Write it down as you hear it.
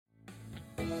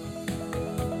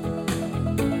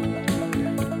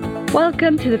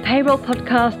Welcome to the Payroll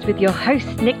podcast with your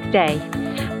host, Nick Day.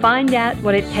 Find out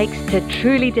what it takes to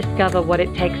truly discover what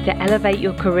it takes to elevate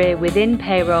your career within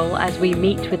payroll as we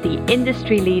meet with the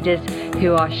industry leaders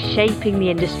who are shaping the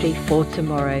industry for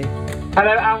tomorrow.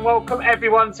 Hello and welcome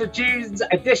everyone to June's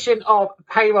edition of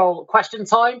Payroll Question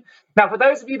Time. Now, for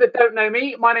those of you that don't know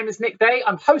me, my name is Nick Day.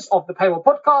 I'm host of the Payroll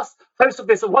Podcast, host of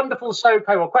this wonderful show,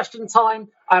 Payroll Question Time.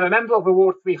 I'm a member of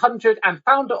Award 300 and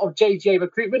founder of JGA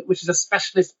Recruitment, which is a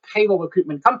specialist payroll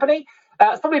recruitment company.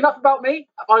 It's probably enough about me.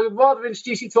 I would rather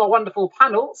introduce you to our wonderful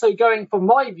panel. So going from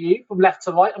my view, from left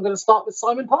to right, I'm going to start with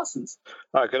Simon Parsons.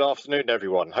 Good afternoon,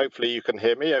 everyone. Hopefully you can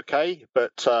hear me okay,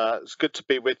 but it's good to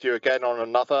be with you again on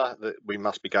another. We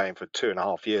must be going for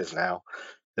 2.5 years now,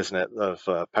 isn't it,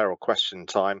 of Payroll Question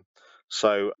Time.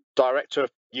 So Director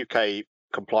of UK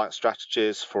Compliance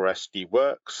Strategies for SD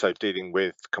Works, so dealing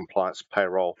with compliance,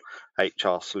 payroll,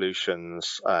 HR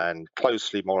solutions, and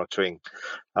closely monitoring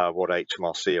what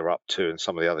HMRC are up to and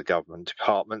some of the other government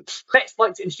departments. Next, I'd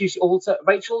like to introduce you all to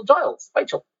Rachel Giles.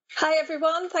 Rachel. Hi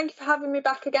everyone, thank you for having me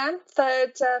back again.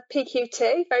 Third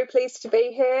PQT, very pleased to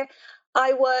be here.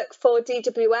 I work for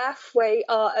DWF. We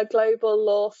are a global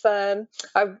law firm.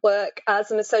 I work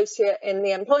as an associate in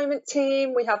the employment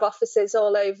team. We have offices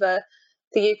all over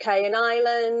the UK and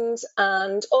Ireland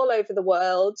and all over the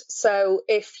world. So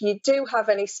if you do have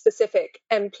any specific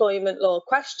employment law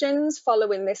questions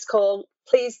following this call,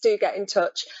 please do get in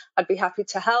touch. I'd be happy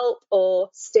to help or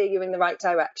steer you in the right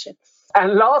direction.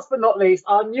 And last but not least,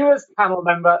 our newest panel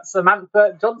member,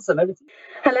 Samantha Johnson. Over to you.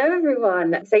 Hello,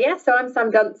 everyone. So I'm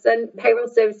Sam Johnson, Payroll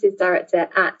Services Director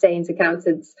at Danes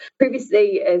Accountants.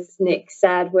 Previously, as Nick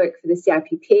said, worked for the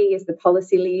CIPP as the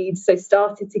policy lead, so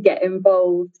started to get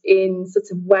involved in sort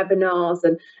of webinars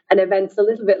and events a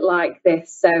little bit like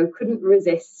this. So couldn't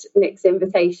resist Nick's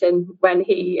invitation when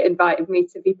he invited me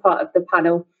to be part of the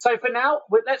panel. So for now,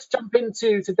 let's jump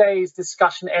into today's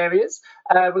discussion areas.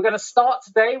 We're going to start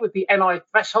today with the NI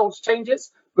thresholds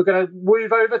changes. We're going to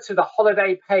move over to the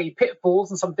holiday pay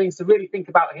pitfalls and some things to really think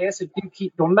about here. So do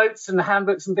keep your notes and the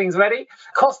handbooks and things ready.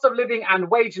 Cost of living and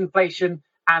wage inflation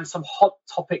and some hot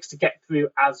topics to get through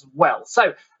as well.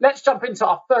 So let's jump into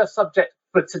our first subject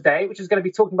for today, which is going to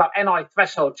be talking about NI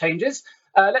threshold changes.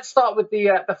 Let's start with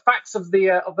the facts of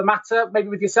the matter. Maybe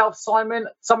with yourself, Simon,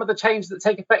 some of the changes that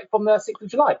take effect from the 6th of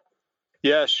July.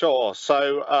 Yeah, sure.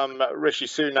 So Rishi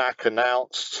Sunak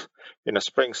announced in a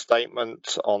spring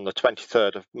statement on the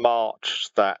 23rd of March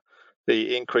that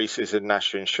the increases in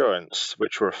national insurance,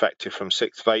 which were effective from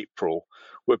 6th of April,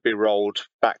 would be rolled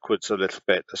backwards a little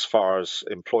bit as far as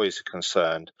employees are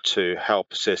concerned to help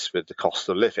assist with the cost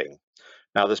of living.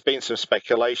 Now, there's been some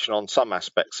speculation on some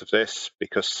aspects of this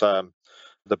because there'll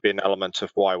be an element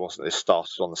of why wasn't this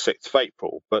started on the 6th of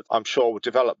April, but I'm sure we'll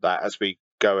develop that as we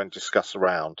go and discuss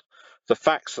around. The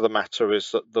facts of the matter is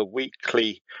that the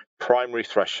weekly primary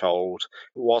threshold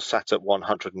was set at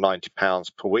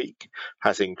 £190 per week,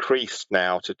 has increased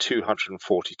now to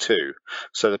 242.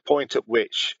 So the point at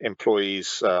which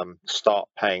employees start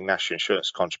paying national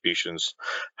insurance contributions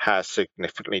has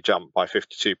significantly jumped by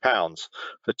 £52.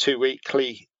 For 2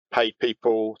 weekly paid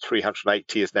people,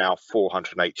 380 is now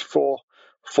 484.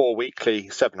 For weekly,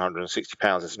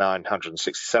 £760 is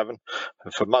 £967.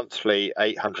 And for monthly,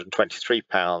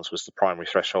 £823 was the primary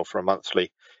threshold for a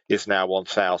monthly, is now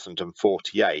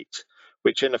 £1,048,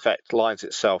 which in effect lines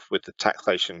itself with the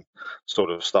taxation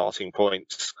sort of starting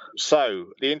points.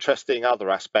 So the interesting other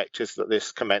aspect is that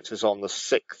this commences on the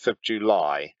 6th of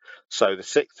July. So the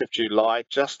 6th of July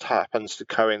just happens to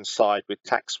coincide with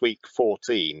tax week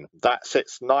 14. That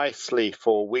sits nicely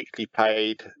for weekly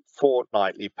paid,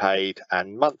 fortnightly paid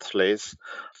and monthlies.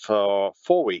 For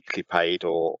 4 weekly paid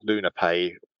or lunar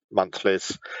pay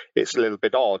monthlies, it's a little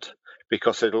bit odd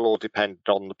because it'll all depend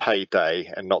on the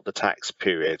payday and not the tax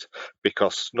period,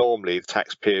 because normally the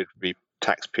tax period would be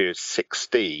tax period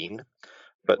 16,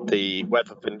 but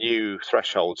whether the new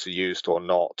thresholds are used or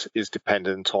not is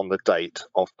dependent on the date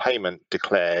of payment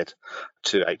declared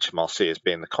to HMRC as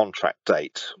being the contract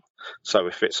date. So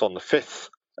if it's on the 5th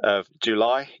of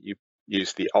July, you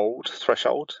use the old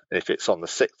threshold. If it's on the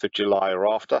 6th of July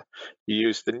or after, you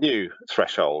use the new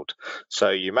threshold. So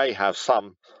you may have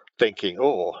some thinking,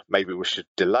 maybe we should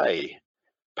delay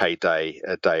payday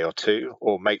a day or two,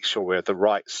 or make sure we're the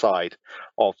right side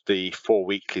of the 4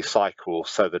 weekly cycle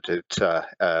so that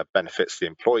it benefits the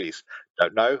employees.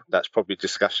 Don't know. That's probably a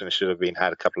discussion that should have been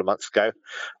had a couple of months ago,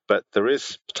 but there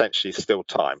is potentially still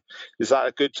time. Is that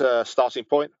a good starting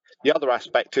point? The other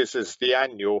aspect is the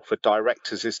annual for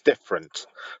directors is different.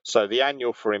 So the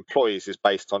annual for employees is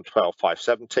based on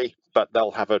 12,570. but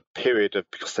they'll have a period of,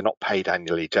 because they're not paid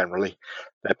annually generally,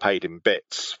 they're paid in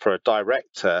bits. For a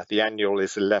director, the annual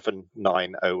is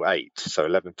 11,908, so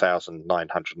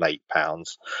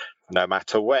 £11,908, no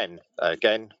matter when.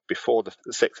 Again, before the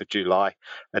 6th of July,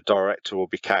 a director will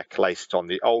be calculated on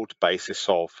the old basis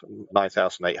of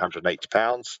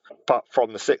 £9,880, but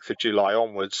from the 6th of July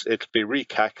onwards, it'll be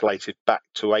recalculated back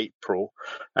to April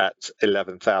at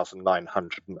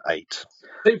 11,908.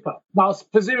 Super. Now,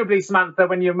 presumably, Samantha,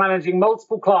 when you're managing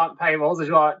multiple client payrolls, as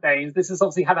you are at Danes, this has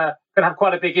obviously going to have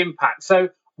quite a big impact. So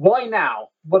why now?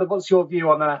 What's your view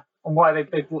on why they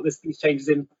brought these changes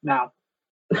in now?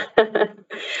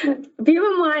 View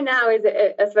on why now is,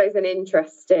 I suppose, an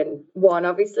interesting one.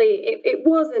 Obviously, it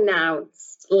was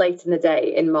announced late in the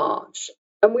day in March,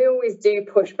 and we always do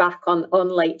push back on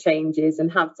late changes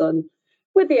and have done,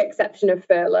 with the exception of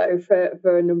furlough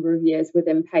for a number of years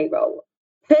within payroll.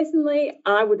 Personally,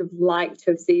 I would have liked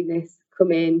to have seen this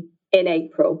come in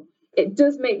April. It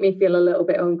does make me feel a little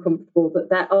bit uncomfortable that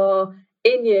there are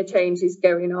in-year changes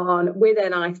going on with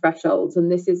NI thresholds,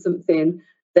 and this is something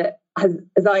that has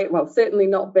certainly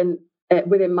not been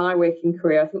within my working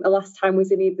career. I think the last time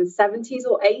was in either the 70s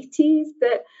or 80s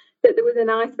that there was an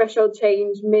NI threshold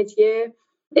change mid-year.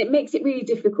 It makes it really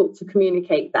difficult to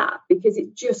communicate that because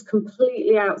it's just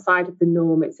completely outside of the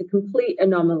norm. It's a complete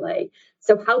anomaly.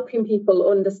 So helping people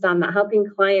understand that, helping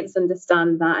clients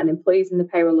understand that, and employees in the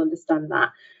payroll understand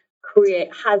that,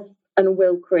 has and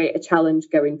will create a challenge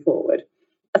going forward.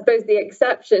 I suppose the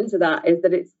exception to that is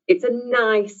that it's a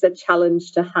nicer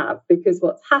challenge to have, because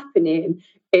what's happening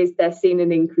is they're seeing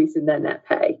an increase in their net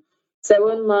pay. So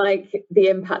unlike the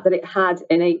impact that it had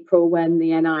in April when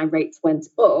the NI rates went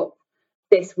up,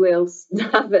 this will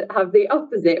have the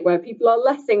opposite, where people are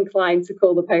less inclined to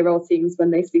call the payroll teams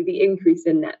when they see the increase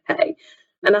in net pay.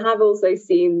 And I have also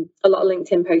seen a lot of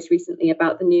LinkedIn posts recently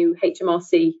about the new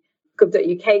HMRC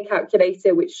Gov.uk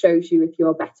calculator, which shows you if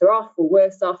you're better off or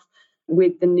worse off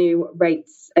with the new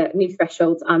rates, new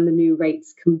thresholds and the new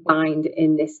rates combined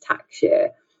in this tax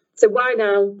year. So why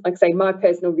now? Like I say, my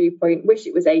personal viewpoint, wish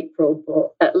it was April,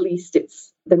 but at least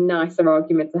it's the nicer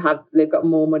argument to have. They've got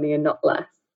more money and not less.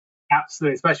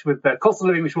 Absolutely, especially with the cost of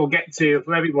living, which we'll get to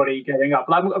for everybody going up.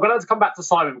 But I'm going to come back to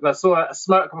Simon, because I saw a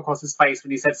smirk come across his face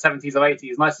when he said 70s or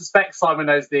 80s, and I suspect Simon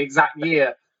knows the exact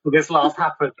year that this last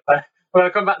happened. I'm going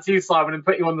to come back to you, Simon, and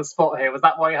put you on the spot here. Was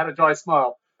that why you had a dry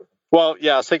smile? Well,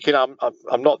 yeah, I was thinking I'm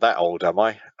not that old, am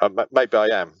I? Maybe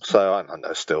I am. So I'm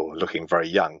still looking very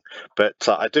young. But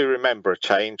I do remember a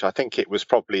change. I think it was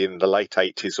probably in the late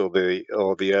 80s or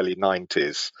the early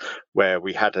 90s, where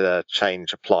we had a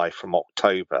change apply from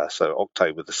October, so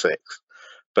October the 6th.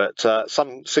 But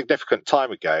some significant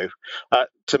time ago.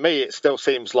 To me, it still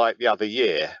seems like the other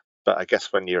year. But I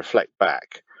guess when you reflect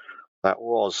back, that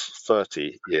was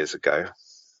 30 years ago.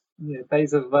 Yeah,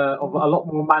 days of a lot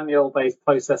more manual-based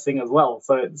processing as well,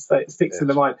 so it sticks in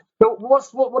the mind. But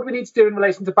what do we need to do in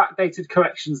relation to backdated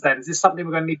corrections then? Is this something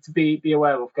we're going to need to be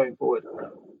aware of going forward?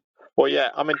 Well, yeah,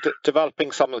 I mean,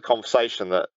 developing some of the conversation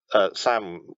that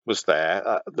Sam was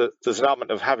there, there's an element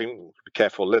of having, be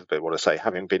careful a little bit what I say,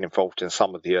 having been involved in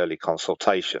some of the early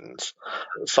consultations.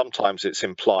 Sometimes it's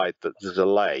implied that the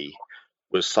delay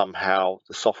was somehow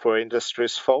the software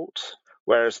industry's fault.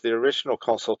 Whereas the original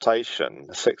consultation,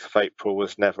 the 6th of April,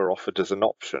 was never offered as an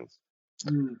option.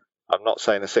 I'm not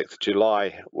saying the 6th of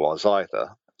July was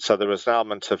either. So there was an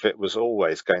element of it was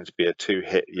always going to be a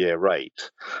 2-hit year rate.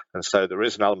 And so there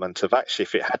is an element of actually,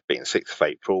 if it had been 6th of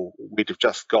April, we'd have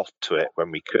just got to it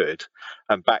when we could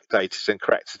and backdated and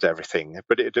corrected everything.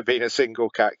 But it would have been a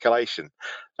single calculation.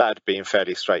 That had been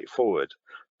fairly straightforward.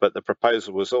 But the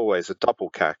proposal was always a double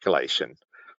calculation.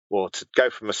 Well, to go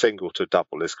from a single to a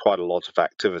double is quite a lot of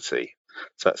activity.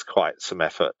 So that's quite some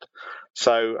effort.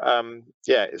 So,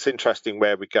 yeah, it's interesting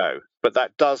where we go. But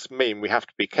that does mean we have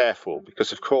to be careful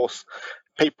because, of course,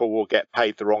 people will get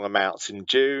paid the wrong amounts in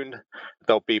June.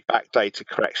 There'll be backdated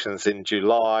corrections in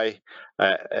July,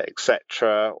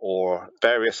 etc., or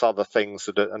various other things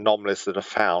that are anomalies that are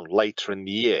found later in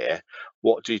the year.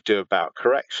 What do you do about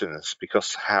corrections?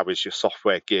 Because how is your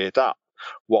software geared up?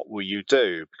 What will you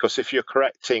do? Because if you're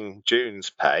correcting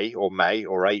June's pay or May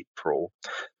or April,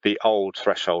 the old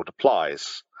threshold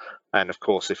applies. And of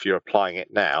course, if you're applying it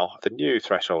now, the new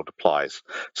threshold applies.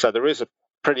 So there is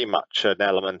pretty much an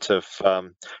element of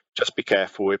just be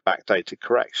careful with backdated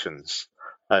corrections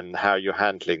and how you're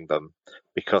handling them,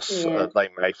 because they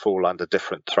may fall under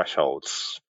different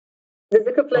thresholds. There's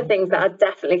a couple of things that I'd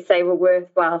definitely say were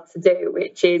worthwhile to do,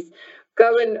 which is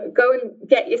go and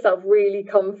get yourself really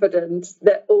confident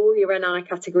that all your NI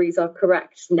categories are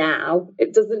correct now.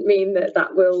 It doesn't mean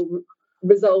that will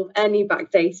resolve any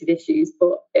backdated issues,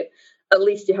 but at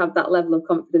least you have that level of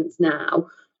confidence now.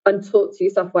 And talk to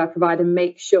your software provider,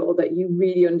 make sure that you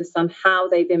really understand how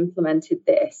they've implemented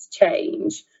this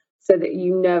change, so that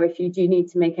you know if you do need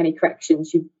to make any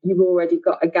corrections, you've already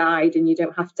got a guide and you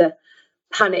don't have to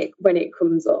panic when it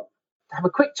comes up. Have a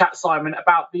quick chat, Simon,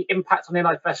 about the impact on the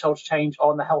NI threshold change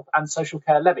on the health and social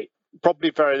care levy.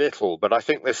 Probably very little, but I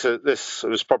think this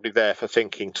was probably there for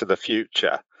thinking to the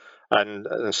future.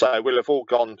 And so we'll have all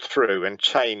gone through and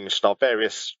changed our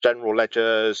various general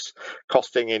ledgers,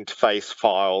 costing interface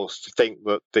files to think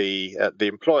that the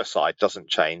employer side doesn't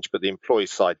change, but the employee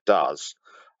side does.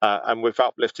 And we've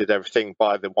uplifted everything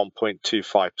by the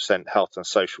 1.25% health and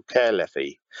social care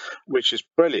levy, which is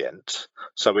brilliant.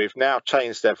 So we've now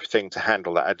changed everything to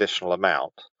handle that additional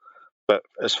amount. But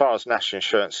as far as national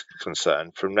insurance is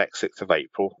concerned, from next 6th of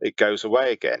April, it goes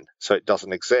away again. So it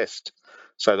doesn't exist.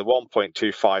 So the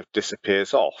 1.25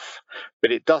 disappears off,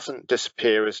 but it doesn't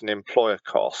disappear as an employer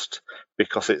cost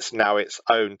because it's now its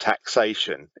own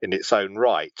taxation in its own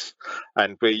right.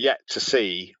 And we're yet to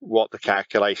see what the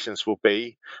calculations will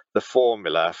be, the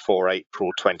formula for April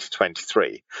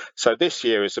 2023. So this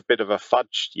year is a bit of a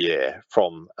fudged year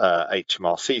from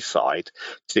HMRC side,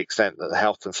 to the extent that the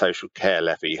health and social care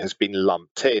levy has been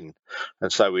lumped in.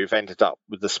 And so we've ended up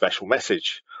with the special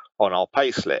message on our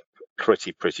payslip.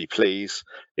 Pretty please.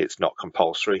 It's not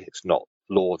compulsory. It's not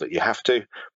law that you have to,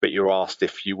 but you're asked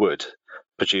if you would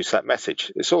produce that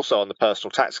message. It's also on the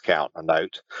personal tax account, a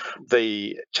note.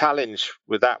 The challenge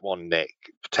with that one, Nick,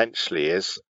 potentially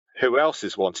is who else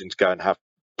is wanting to go and have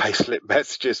payslip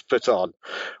messages put on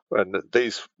when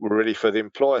these were really for the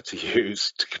employer to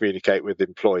use to communicate with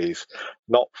employees,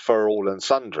 not for all and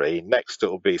sundry. Next,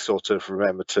 it will be sort of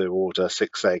remember to order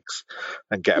 6 eggs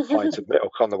and get a pint of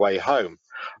milk on the way home.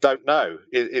 Don't know.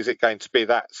 Is it going to be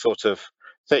that sort of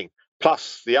thing?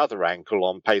 Plus the other angle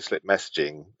on payslip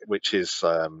messaging, which is,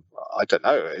 I don't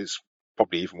know, is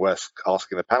probably even worth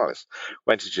asking the panelists.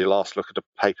 When did you last look at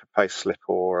a paper payslip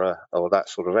or that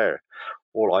sort of area?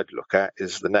 All I'd look at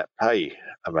is the net pay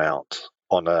amount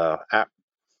on an app.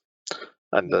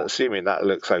 And assuming that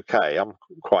looks okay, I'm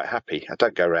quite happy. I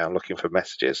don't go around looking for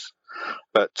messages.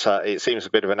 But it seems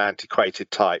a bit of an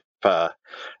antiquated type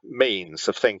means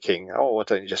of thinking, oh, why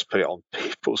don't you just put it on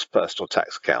people's personal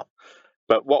tax account?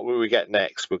 But what will we get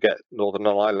next? We'll get Northern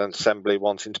Ireland Assembly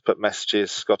wanting to put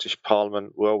messages, Scottish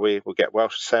Parliament, will we? We'll get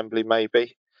Welsh Assembly,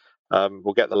 maybe.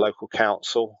 We'll get the local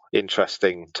council.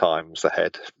 Interesting times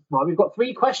ahead. Well, we've got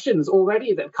 3 questions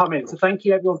already that have come in, so thank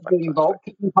you everyone for being involved.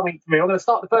 Keep them coming through. I'm going to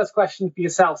start the first question for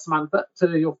yourself, Samantha. So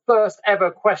your first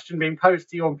ever question being posed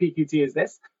to you on PQT is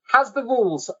this: has the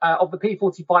rules of the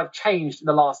P45 changed in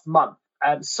the last month?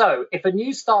 So if a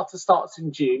new starter starts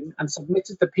in June and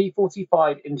submitted the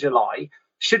P45 in July,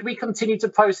 should we continue to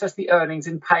process the earnings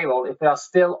in payroll if they are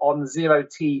still on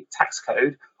 0T tax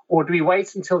code? Or do we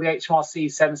wait until the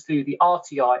HMRC sends through the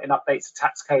RTI and updates the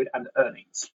tax code and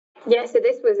earnings? Yeah, so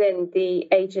this was in the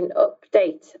agent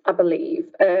update, I believe.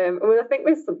 I think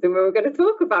there's something we were going to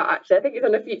talk about, actually. I think it's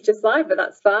on a future slide, but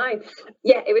that's fine.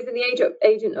 Yeah, it was in the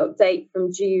agent update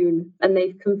from June, and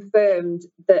they've confirmed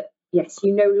that, yes,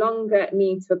 you no longer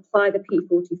need to apply the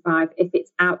P45 if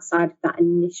it's outside of that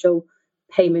initial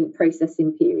payment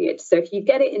processing period. So if you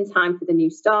get it in time for the new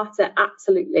starter,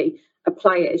 absolutely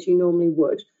apply it as you normally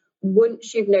would.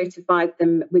 Once you've notified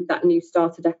them with that new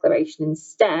starter declaration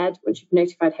instead, once you've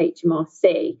notified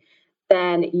HMRC,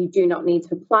 then you do not need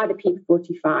to apply the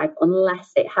P45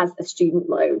 unless it has a student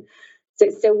loan. So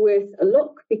it's still worth a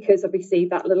look, because obviously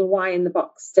that little Y in the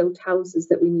box still tells us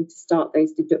that we need to start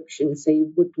those deductions. So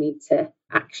you would need to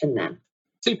action them.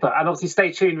 Super. And obviously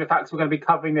stay tuned. In fact, we're going to be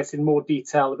covering this in more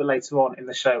detail a bit later on in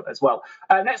the show as well.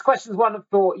 Next question is one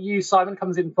for you, Simon,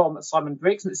 comes in from Simon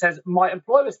Briggs, and it says, my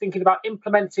employer is thinking about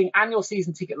implementing annual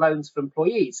season ticket loans for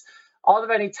employees. Are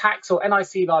there any tax or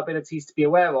NIC liabilities to be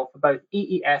aware of for both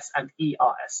EES and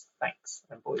ERS? Thanks.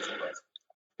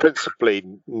 Principally,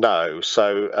 no.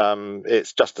 So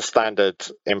it's just a standard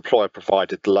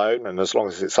employer-provided loan, and as long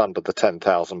as it's under the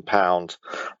 £10,000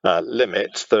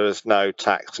 limit, there is no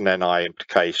tax and NI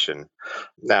implication.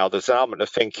 Now, there's an element of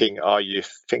thinking, are you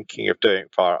thinking of doing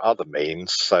it via other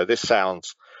means? So this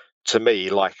sounds to me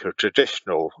like a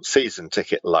traditional season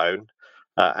ticket loan.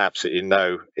 Absolutely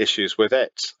no issues with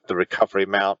it. The recovery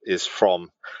amount is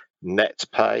from net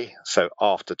pay, so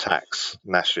after tax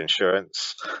national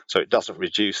insurance, so it doesn't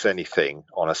reduce anything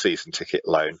on a season ticket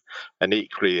loan, and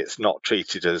equally it's not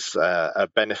treated as a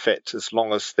benefit as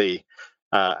long as the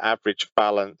average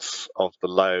balance of the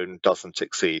loan doesn't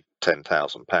exceed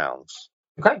 £10,000.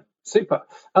 Okay, super.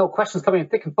 Oh, questions coming in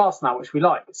thick and fast now, which we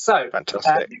like. So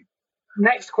fantastic.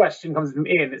 Next question comes from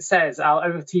Ian. It says,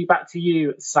 over to you, back to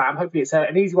you, Sam. Hopefully it's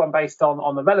an easy one based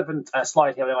on the relevant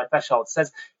slide here on the threshold. It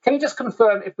says, can you just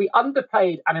confirm if we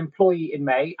underpaid an employee in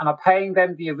May and are paying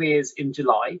them the arrears in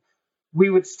July, we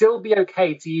would still be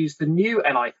okay to use the new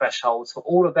NI thresholds for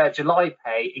all of their July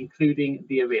pay, including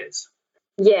the arrears?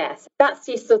 Yes, that's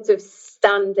your sort of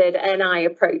standard NI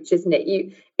approach, isn't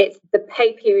it? It's the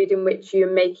pay period in which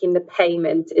you're making the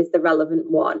payment is the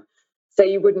relevant one. So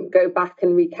you wouldn't go back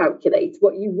and recalculate.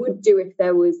 What you would do if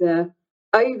there was a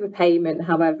overpayment,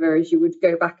 however, is you would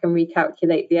go back and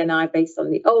recalculate the NI based on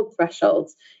the old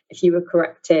thresholds if you were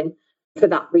correcting for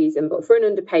that reason. But for an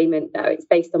underpayment, no, it's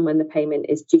based on when the payment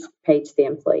is due to be paid to the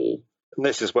employee. And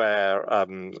this is where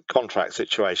contract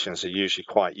situations are usually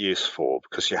quite useful,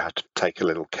 because you have to take a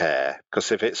little care.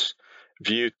 Because if it's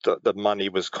viewed that the money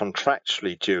was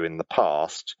contractually due in the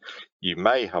past, you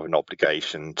may have an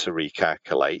obligation to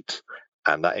recalculate,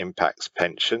 and that impacts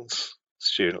pensions,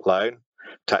 student loan,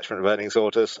 attachment of earnings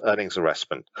orders, earnings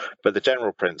arrestment. But the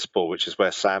general principle, which is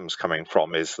where Sam's coming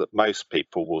from, is that most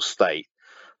people will state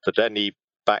that any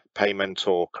back payment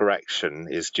or correction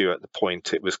is due at the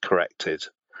point it was corrected,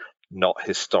 not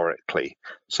historically.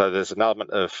 So there's an element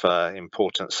of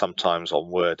importance sometimes on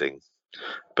wording.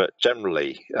 But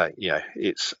generally,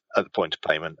 it's at the point of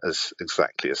payment, as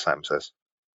exactly as Sam says.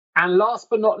 And last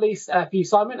but not least, for you,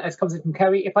 Simon, as comes in from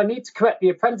Kerry, if I need to correct the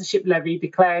apprenticeship levy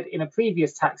declared in a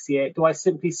previous tax year, do I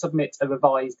simply submit a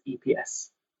revised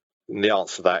EPS? And the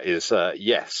answer to that is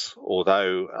yes,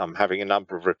 although I'm having a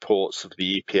number of reports of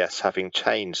the EPS having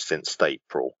changed since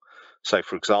April. So,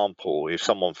 for example, if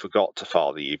someone forgot to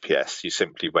file the EPS, you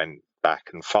simply went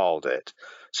back and filed it.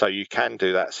 So you can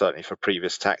do that certainly for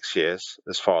previous tax years,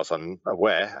 as far as I'm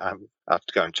aware. I have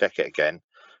to go and check it again.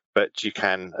 But you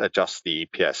can adjust the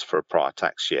EPS for a prior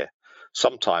tax year.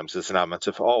 Sometimes there's an element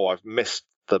of, I've missed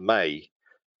the May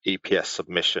EPS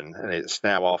submission and it's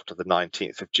now after the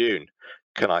 19th of June.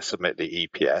 Can I submit the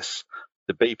EPS?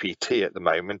 The BPT at the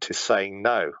moment is saying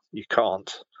no, you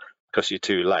can't, because you're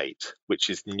too late, which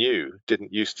is new,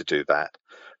 didn't used to do that.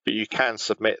 But you can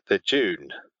submit the June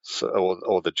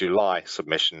or the July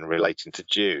submission relating to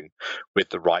June with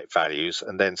the right values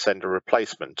and then send a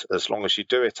replacement, as long as you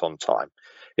do it on time.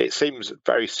 It seems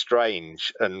very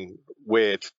strange and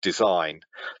weird design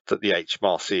that the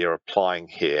HMRC are applying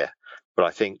here, but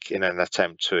I think in an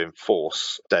attempt to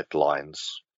enforce deadlines.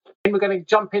 We're going to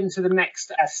jump into the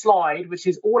next slide, which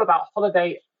is all about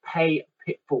holiday pay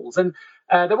pitfalls. And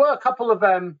there were a couple of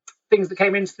things that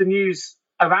came into the news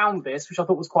around this, which I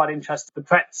thought was quite interesting. The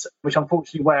Prets, which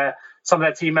unfortunately where some of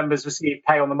their team members received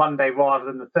pay on the Monday rather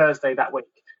than the Thursday that week.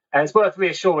 It's worth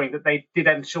reassuring that they did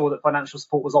ensure that financial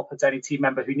support was offered to any team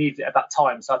member who needed it at that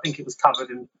time. So I think it was covered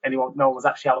and no one was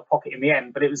actually out of pocket in the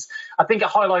end. But I think it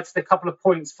highlighted a couple of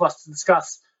points for us to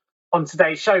discuss on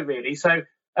today's show, really. So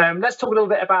let's talk a little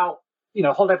bit about,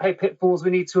 holiday pay pitfalls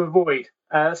we need to avoid.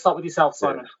 Let's start with yourself,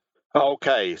 Simon.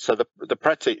 Okay, so the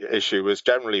Pret issue was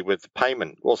generally with the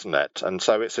payment, wasn't it? And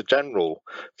so it's a general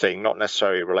thing, not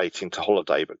necessarily relating to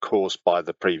holiday, but caused by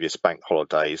the previous bank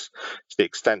holidays, to the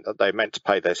extent that they meant to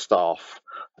pay their staff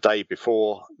the day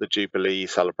before the Jubilee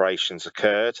celebrations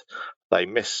occurred. They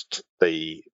missed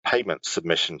the payment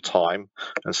submission time,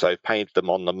 and so paid them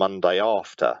on the Monday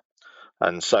after.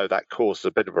 And so that caused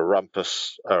a bit of a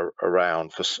rumpus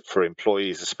around for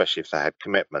employees, especially if they had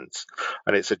commitments.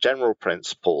 And it's a general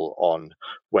principle on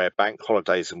where bank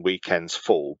holidays and weekends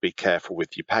fall, be careful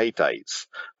with your pay dates,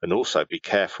 and also be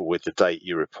careful with the date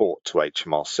you report to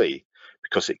HMRC,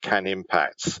 because it can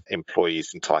impact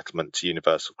employees' entitlement to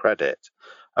universal credit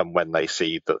and when they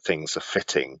see that things are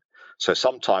fitting. So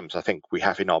sometimes I think we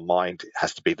have in our mind, it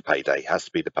has to be the payday,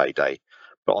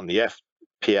 But on the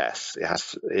PS,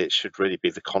 it should really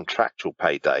be the contractual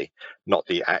payday, not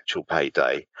the actual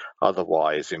payday.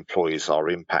 Otherwise, employees are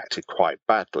impacted quite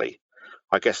badly.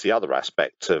 I guess the other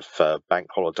aspect of bank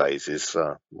holidays is,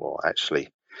 actually,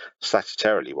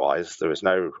 statutorily wise, there is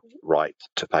no right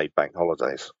to paid bank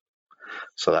holidays.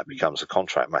 So that becomes a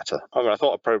contract matter. I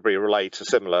thought I'd probably relate a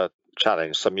similar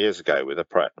challenge some years ago with a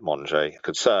Pret Monge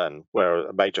concern, where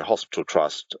a major hospital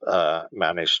trust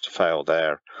managed to fail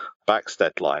their BACS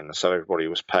deadline, so everybody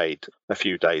was paid a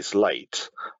few days late.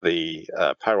 The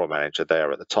payroll manager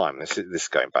there at the time, this is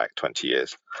going back 20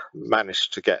 years,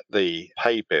 managed to get the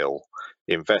pay bill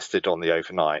invested on the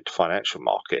overnight financial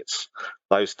markets.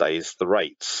 Those days, the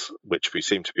rates, which we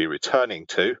seem to be returning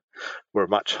to, were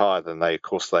much higher than they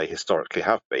historically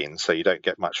have been, so you don't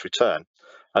get much return.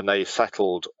 And they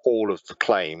settled all of the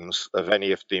claims of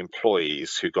any of the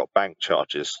employees who got bank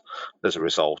charges as a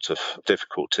result of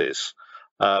difficulties.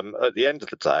 At the end of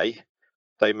the day,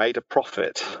 they made a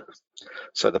profit.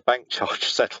 So the bank charge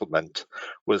settlement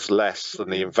was less than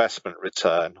the investment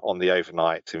return on the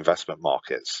overnight investment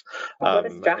markets. What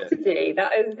a strategy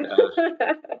that is.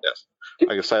 Yes,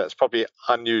 I can say that's probably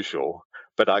unusual,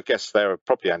 but I guess they would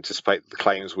probably anticipate that the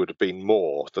claims would have been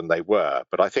more than they were.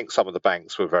 But I think some of the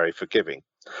banks were very forgiving.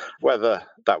 Whether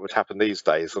that would happen these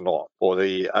days or not, or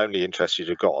the only interest you'd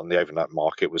have got on the overnight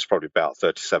market was probably about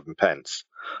 37 pence.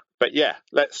 But yeah,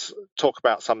 let's talk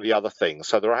about some of the other things.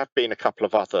 So there have been a couple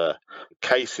of other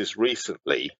cases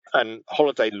recently, and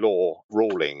holiday law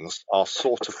rulings are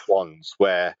sort of ones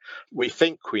where we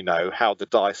think we know how the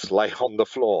dice lay on the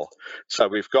floor. So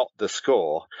we've got the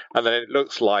score, and then it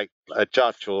looks like a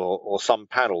judge or some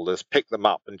panel has picked them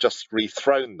up and just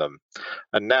rethrown them.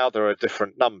 And now there are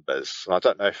different numbers. And I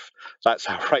don't know if that's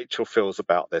how Rachel feels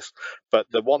about this, but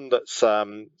the one that's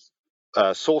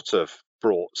sort of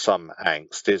brought some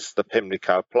angst is the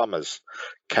Pimlico plumbers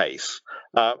case.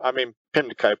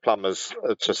 Pimlico plumbers,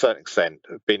 to a certain extent,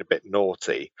 have been a bit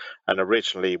naughty and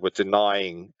originally were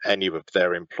denying any of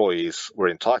their employees were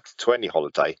entitled to any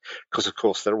holiday because, of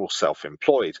course, they're all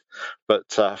self-employed.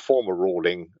 But former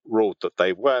ruling ruled that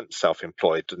they weren't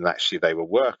self-employed and actually they were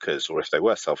workers, or if they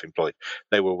were self-employed,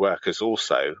 they were workers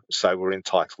also, so were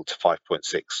entitled to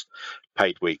 5.6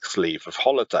 paid weeks leave of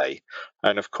holiday.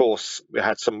 And of course, we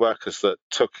had some workers that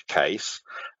took a case,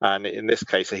 and in this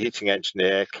case, a heating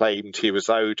engineer claimed he was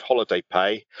owed holiday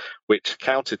pay, which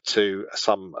counted to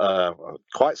some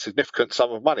quite significant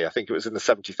sum of money. I think it was in the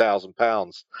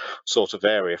 £70,000 sort of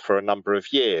area for a number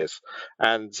of years.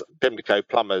 And Pimlico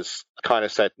plumbers kind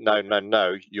of said,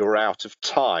 no, you're out of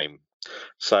time.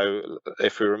 So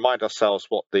if we remind ourselves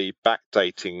what the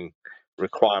backdating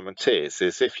requirement is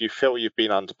if you feel you've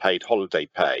been underpaid holiday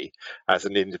pay as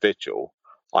an individual,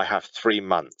 I have 3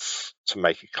 months to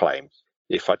make a claim.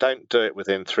 If I don't do it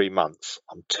within 3 months,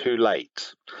 I'm too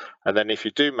late. And then if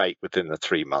you do make within the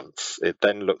 3 months, it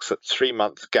then looks at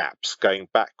 3-month gaps going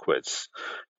backwards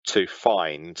to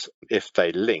find if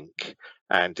they link,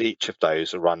 and each of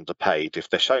those are underpaid if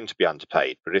they're shown to be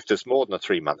underpaid. But if there's more than a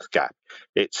 3-month gap,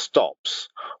 it stops.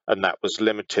 And that was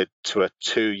limited to a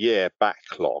 2-year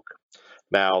backlog.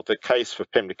 Now, the case for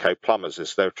Pimlico plumbers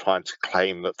is they're trying to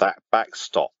claim that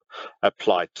backstop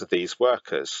applied to these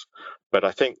workers. But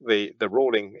I think the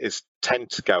ruling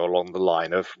tend to go along the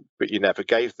line of, but you never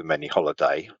gave them any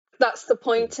holiday. That's the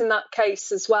point in that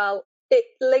case as well. It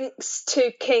links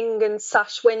to King and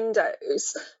Sash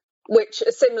Windows, which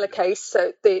a similar case.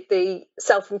 So the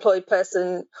self-employed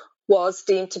person was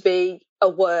deemed to be a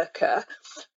worker,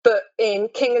 but in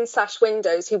King and Sash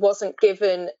Windows, he wasn't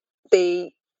given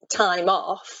the time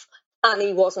off and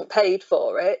he wasn't paid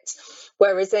for it.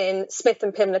 Whereas in Smith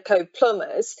and Pimlico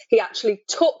plumbers, he actually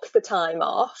took the time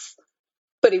off,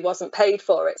 but he wasn't paid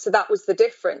for it. So that was the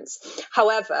difference.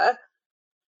 However,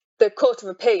 the Court of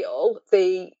Appeal,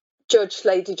 the Judge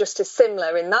Lady Justice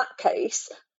Simler in that case,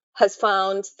 has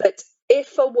found that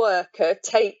if a worker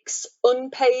takes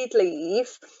unpaid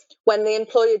leave when the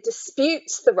employer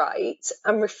disputes the right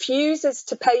and refuses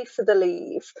to pay for the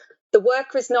leave, the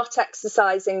worker is not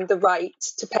exercising the right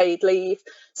to paid leave.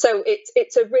 So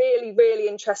it's a really, really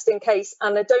interesting case.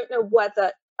 And I don't know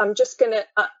whether I'm just going to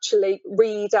actually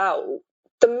read out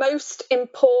the most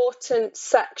important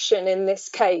section in this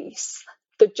case,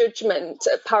 the judgment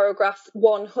at paragraph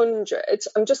 100.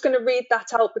 I'm just going to read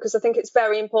that out because I think it's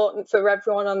very important for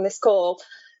everyone on this call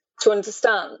to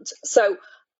understand. So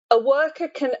a worker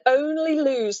can only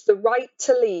lose the right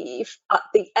to leave at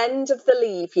the end of the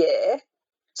leave year.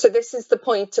 So this is the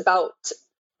point about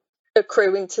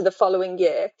accruing to the following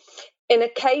year. In a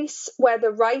case where the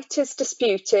right is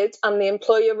disputed and the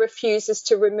employer refuses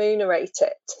to remunerate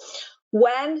it,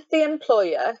 when the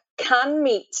employer can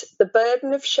meet the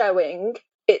burden of showing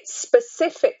it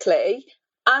specifically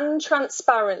and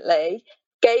transparently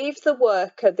gave the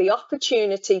worker the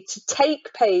opportunity to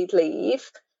take paid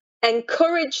leave,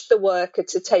 encouraged the worker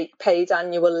to take paid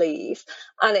annual leave,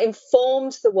 and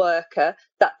informed the worker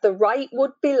that the right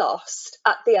would be lost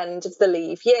at the end of the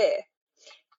leave year.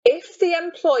 If the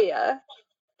employer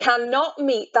cannot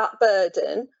meet that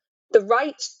burden, the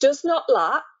right does not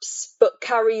lapse but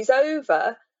carries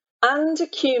over and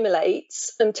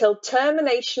accumulates until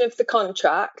termination of the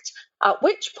contract, at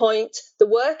which point the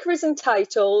worker is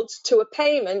entitled to a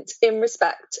payment in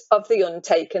respect of the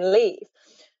untaken leave.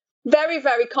 Very,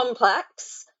 very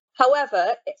complex.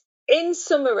 However, in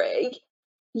summary,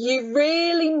 you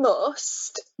really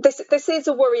must, this is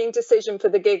a worrying decision for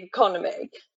the gig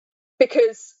economy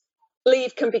because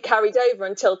leave can be carried over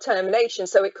until termination,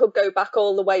 so it could go back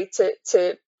all the way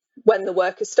to when the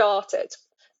worker started.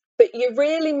 But you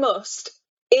really must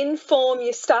inform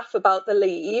your staff about the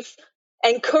leave,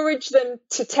 encourage them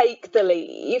to take the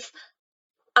leave,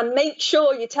 and make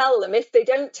sure you tell them if they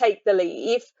don't take the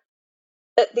leave,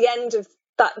 at the end of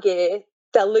that year,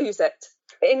 they'll lose it.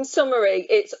 In summary,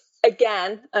 it's,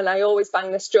 again, and I always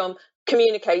bang this drum,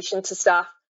 communication to staff.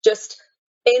 Just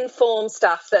inform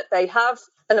staff that they have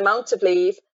an amount of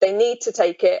leave, they need to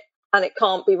take it, and it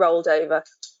can't be rolled over.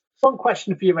 One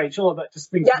question for you, Rachel, that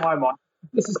just brings to my mind.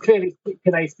 This is clearly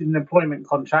stipulated in an employment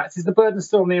contract. Is the burden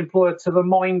still on the employer to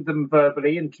remind them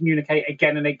verbally and communicate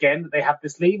again and again that they have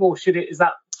this leave, or is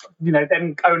that,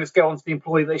 then onus go on to the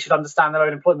employee that they should understand their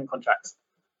own employment contracts?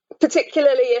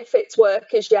 Particularly if it's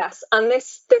workers, yes. And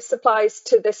this applies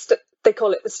to this, they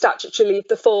call it the statutory leave,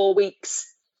 the 4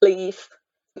 weeks leave.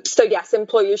 So yes,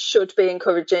 employers should be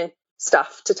encouraging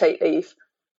staff to take leave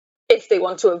if they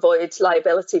want to avoid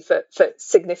liability for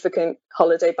significant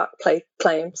holiday back pay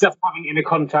claims. Just having it in a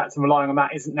contract and relying on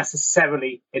that isn't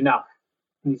necessarily enough.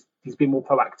 He's been more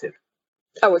proactive.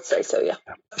 I would say so, yeah.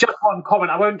 Just one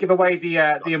comment. I won't give away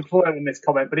the employer in this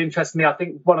comment, but interestingly, I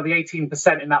think one of the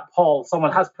 18% in that poll,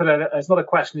 someone has put it's not a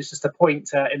question, it's just a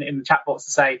point in the chat box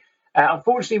to say,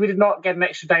 unfortunately, we did not get an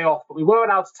extra day off, but we were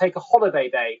allowed to take a holiday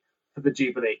day for the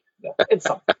Jubilee. It's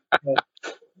something.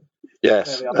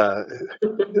 Yes,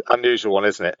 unusual one,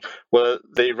 isn't it? Well,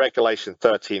 the Regulation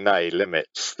 13A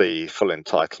limits the full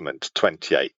entitlement to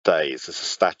 28 days as a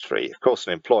statutory. Of course,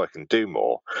 an employer can do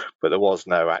more, but there was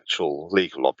no actual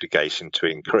legal obligation to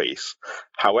increase.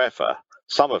 However,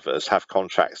 some of us have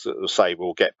contracts that will say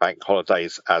we'll get bank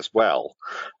holidays as well,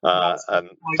 and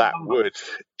that would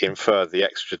infer the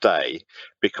extra day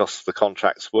because the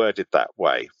contract's worded that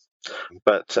way.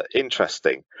 But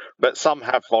interesting. But some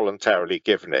have voluntarily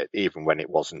given it even when it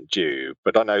wasn't due,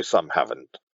 but I know some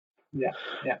haven't. Yeah.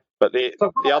 But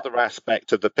the other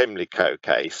aspect of the Pimlico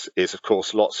case is, of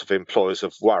course, lots of employers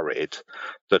have worried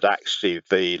that actually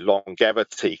the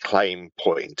longevity claim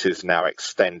point is now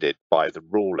extended by the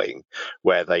ruling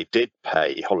where they did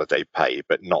pay holiday pay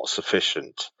but not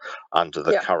sufficient under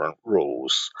the current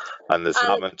rules. And there's an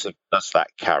element of does that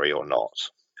carry or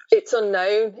not? It's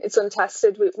unknown, it's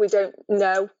untested, we don't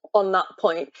know on that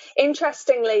point.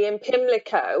 Interestingly, in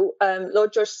Pimlico, law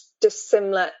just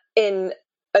dissimilar in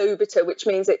obiter, which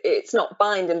means it's not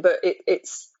binding, but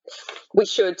we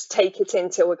should take it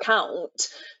into account.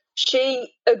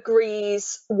 She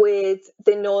agrees with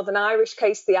the Northern Irish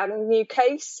case, the Agnew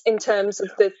case, in terms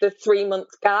of the 3-month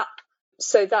gap.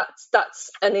 So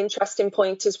that's an interesting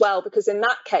point as well, because in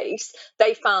that case,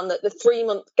 they found that the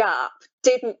 3-month gap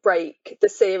didn't break the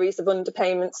series of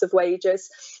underpayments of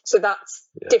wages. So that's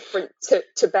different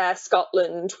to Bear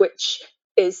Scotland, which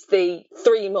is the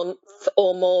 3-month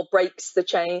or more breaks the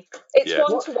chain. It's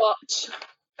one to watch.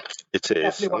 It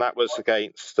is, and that was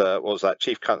against what was that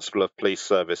Chief Constable of Police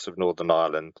Service of Northern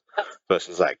Ireland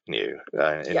versus Agnew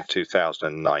in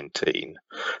 2019.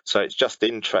 So it's just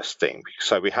interesting.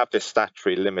 So we have this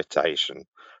statutory limitation,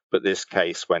 but this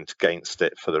case went against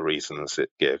it for the reasons it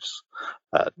gives.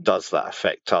 Does that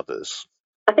affect others?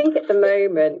 I think at the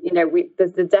moment,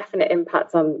 there's a definite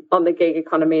impact on the gig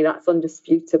economy. That's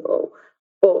undisputable.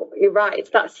 But you're right, it's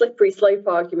that slippery slope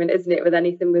argument, isn't it, with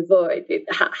anything with Lloyd?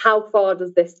 How far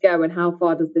does this go and how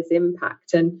far does this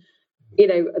impact? And,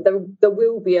 there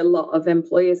will be a lot of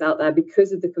employers out there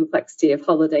because of the complexity of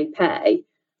holiday pay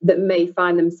that may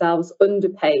find themselves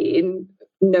underpaying,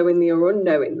 knowingly or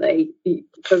unknowingly,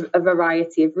 for a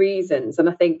variety of reasons. And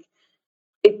I think,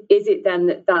 is it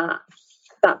then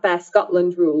that Bear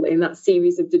Scotland rule in that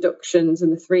series of deductions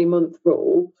and the 3-month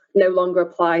rule no longer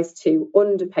applies to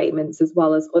underpayments as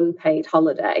well as unpaid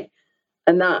holiday?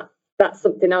 And that's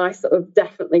something I sort of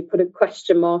definitely put a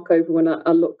question mark over when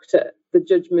I looked at the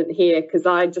judgment here, because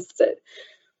I just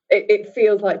it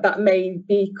feels like that may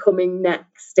be coming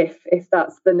next if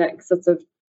that's the next sort of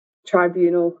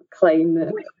tribunal claim.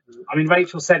 I mean,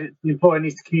 Rachel said the employer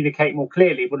needs to communicate more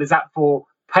clearly, but is that for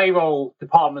payroll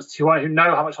departments who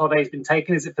know how much holiday has been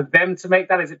taken? Is it for them to make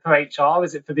that? Is it for HR?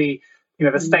 Is it for the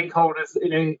stakeholders?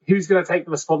 Who's going to take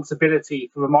the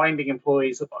responsibility for reminding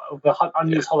employees of the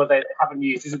unused holiday they haven't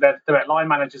used? Is it their direct line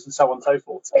managers and so on and so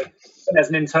forth? So there's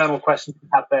an internal question to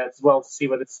have there as well to see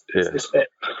whether it's this fit.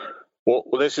 Well,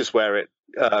 this is where it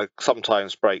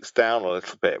sometimes breaks down a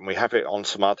little bit, and we have it on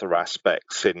some other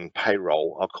aspects in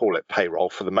payroll. I'll call it payroll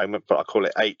for the moment, but I call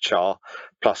it HR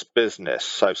plus business.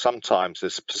 So sometimes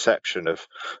there's a perception of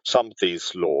some of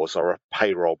these laws are a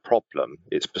payroll problem.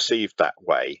 It's perceived that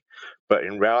way, but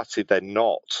in reality, they're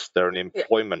not. They're an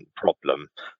employment problem.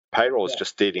 Payroll is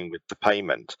just dealing with the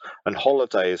payment, and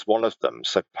holiday is one of them.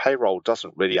 So payroll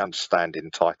doesn't really understand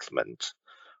entitlement.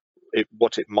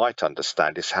 what it might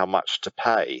understand is how much to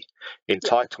pay.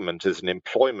 Entitlement is an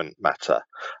employment matter,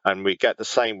 and we get the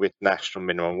same with national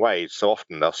minimum wage. So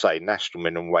often they'll say national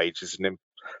minimum wage is an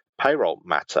payroll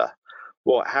matter.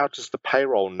 Well, how does the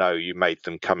payroll know you made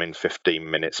them come in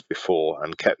 15 minutes before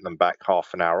and kept them back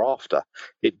half an hour after?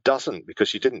 It doesn't,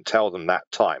 because you didn't tell them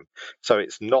that time. So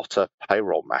it's not a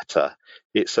payroll matter.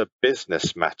 It's a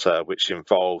business matter which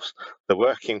involves the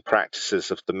working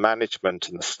practices of the management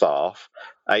and the staff,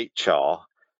 HR,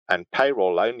 and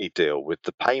payroll only deal with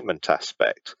the payment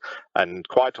aspect. And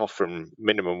quite often,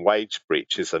 minimum wage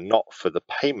breaches are not for the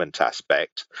payment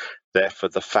aspect, they're for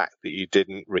the fact that you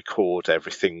didn't record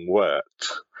everything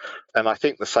worked. And I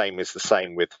think the same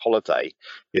with holiday,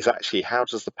 is actually how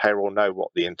does the payroll know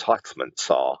what the entitlements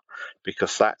are?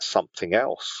 Because that's something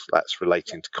else that's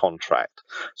relating to contract.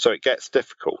 So it gets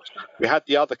difficult. We had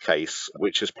the other case,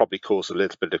 which has probably caused a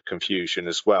little bit of confusion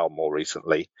as well more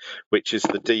recently, which is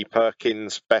the D.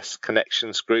 Perkins Best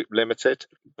Connections Group Limited.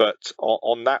 But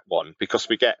on that one, because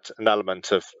we get an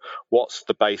element of what's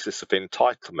the basis of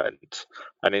entitlement,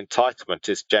 and entitlement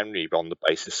is generally on the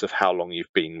basis of how long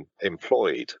you've been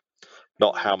employed,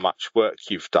 not how much work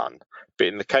you've done. But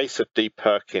in the case of D.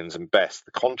 Perkins and Best,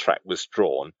 the contract was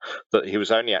drawn that he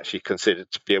was only actually considered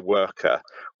to be a worker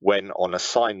when on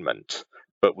assignment,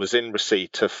 but was in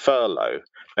receipt of furlough.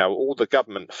 Now, all the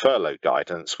government furlough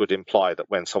guidance would imply that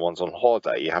when someone's on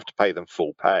holiday, you have to pay them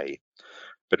full pay.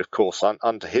 But of course,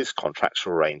 under his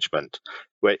contractual arrangement,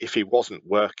 where if he wasn't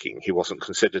working, he wasn't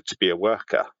considered to be a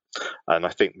worker. And I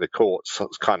think the courts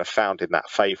kind of found in that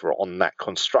favour on that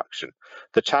construction.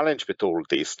 The challenge with all of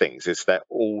these things is they're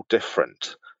all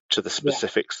different to the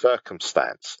specific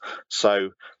circumstance.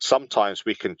 So sometimes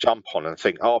we can jump on and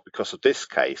think, oh, because of this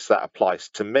case, that applies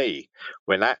to me,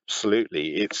 when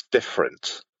absolutely it's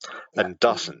different and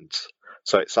doesn't.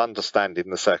 So it's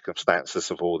understanding the circumstances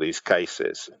of all these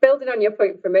cases. Building on your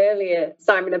point from earlier,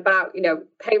 Simon, about,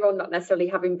 payroll not necessarily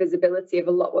having visibility of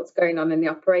a lot what's going on in the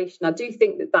operation, I do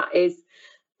think that is,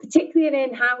 particularly in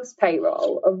in-house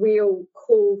payroll, a real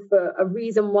call for a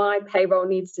reason why payroll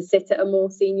needs to sit at a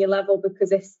more senior level,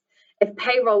 because if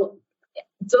payroll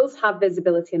does have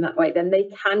visibility in that way, then they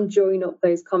can join up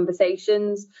those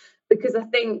conversations. Because I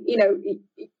think,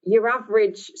 your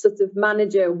average sort of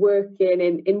manager working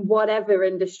in whatever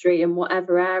industry, in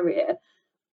whatever area,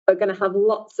 are going to have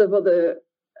lots of other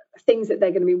things that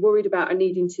they're going to be worried about and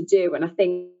needing to do. And I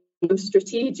think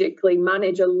strategically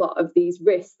manage a lot of these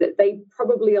risks that they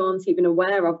probably aren't even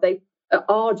aware of. They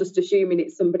are just assuming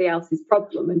it's somebody else's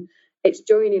problem. And it's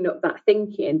joining up that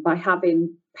thinking by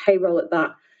having payroll at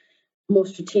that more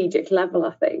strategic level,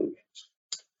 I think.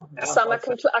 Sam, I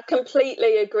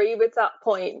completely agree with that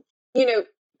point.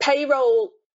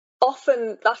 Payroll,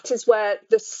 often that is where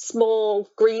the small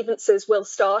grievances will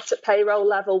start at payroll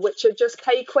level, which are just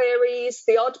pay queries,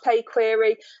 the odd pay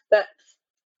query that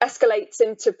escalates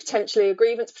into potentially a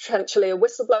grievance, potentially a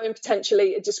whistleblowing,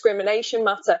 potentially a discrimination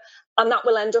matter, and that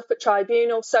will end up at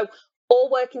tribunal. So all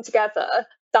working together,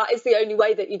 that is the only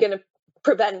way that you're going to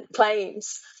prevent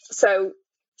claims. So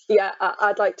yeah,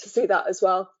 I'd like to see that as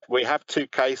well. We have two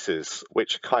cases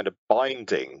which are kind of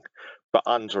binding but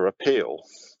under appeal,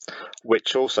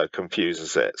 which also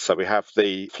confuses it. So we have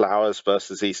the Flowers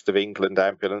versus East of England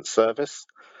Ambulance Service,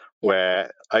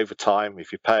 where over time,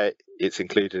 if you pay it, it's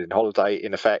included in holiday.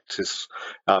 In effect, is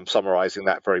summarising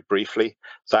that very briefly.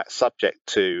 That's subject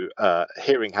to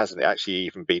hearing hasn't actually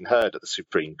even been heard at the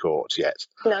Supreme Court yet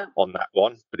on that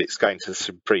one, but it's going to the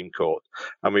Supreme Court.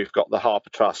 And we've got the Harbour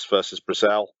Trust versus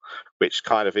Brazil, which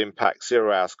kind of impacts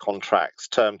 0 hours contracts,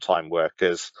 term time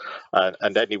workers,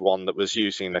 and anyone that was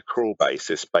using an accrual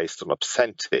basis based on a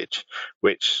percentage,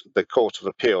 which the Court of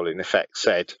Appeal in effect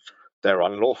said they're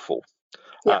unlawful.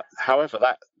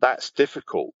 However, that's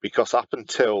difficult because up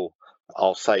until,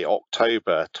 I'll say,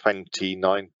 October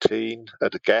 2019,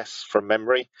 at a guess from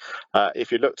memory,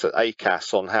 if you looked at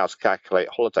ACAS on how to calculate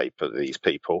holiday for these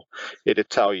people, it'd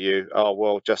tell you, oh,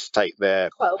 well, just take their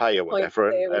pay or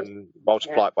whatever and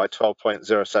multiply it by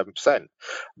 12.07%.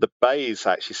 The Bays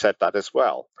actually said that as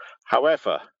well.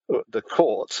 However, the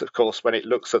court, of course, when it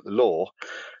looks at the law,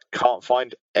 can't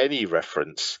find any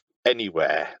reference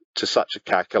anywhere to such a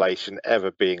calculation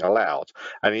ever being allowed.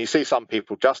 And you see some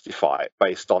people justify it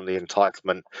based on the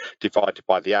entitlement divided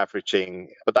by the averaging,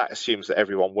 but that assumes that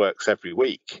everyone works every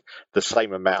week, the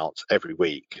same amount every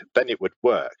week, then it would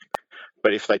work.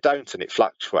 But if they don't and it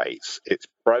fluctuates, it's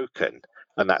broken,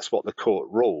 and that's what the court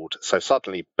ruled. So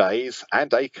suddenly Bays and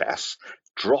ACAS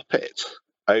drop it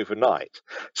overnight.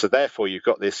 So therefore you've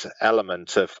got this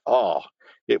element of,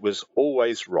 it was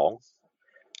always wrong.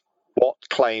 what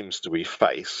claims do we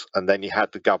face? And then you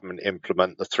had the government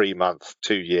implement the 3-month,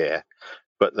 2-year.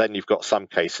 But then you've got some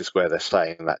cases where they're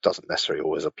saying that doesn't necessarily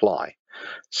always apply.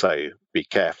 So be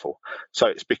careful. So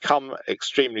it's become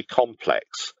extremely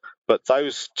complex. But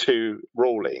those two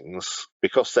rulings,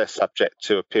 because they're subject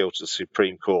to appeal to the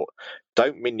Supreme Court,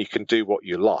 don't mean you can do what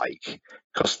you like,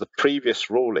 because the previous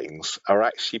rulings are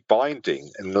actually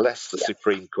binding unless the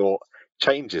Supreme Court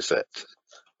changes it.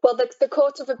 Well, the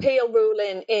Court of Appeal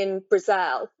ruling in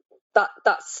Brazil,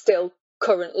 that's still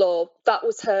current law. That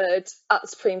was heard at the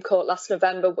Supreme Court last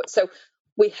November. So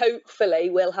we hopefully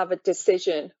will have a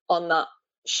decision on that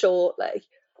shortly.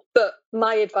 But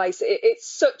my advice,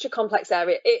 it's such a complex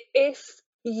area. If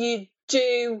you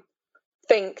do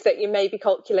think that you may be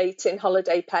calculating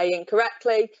holiday pay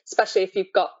incorrectly, especially if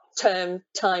you've got term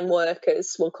time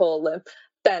workers, we'll call them,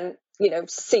 then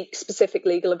seek specific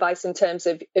legal advice in terms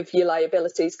of your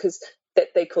liabilities, because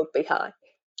they could be high.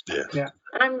 Yeah.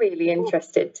 I'm really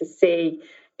interested to see,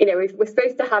 if we're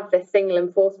supposed to have this single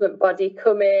enforcement body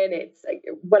come in, it's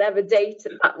whatever date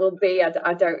that will be,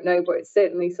 I don't know, but it's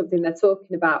certainly something they're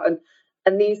talking about.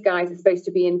 And these guys are supposed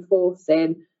to be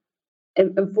enforcing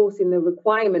the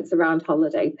requirements around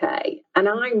holiday pay. And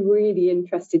I'm really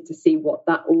interested to see what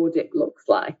that audit looks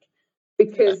like,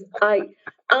 because I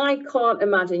can't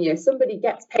imagine, somebody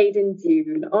gets paid in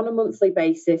June on a monthly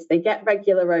basis, they get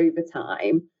regular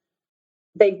overtime,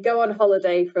 they go on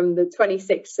holiday from the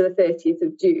 26th to the 30th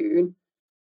of June.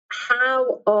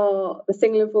 How are the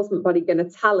single enforcement body going to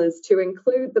tell us to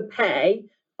include the pay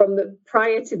from the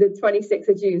prior to the 26th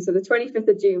of June, so the 25th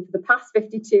of June, for the past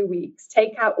 52 weeks,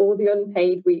 take out all the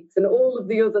unpaid weeks and all of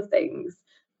the other things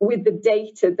with the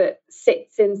data that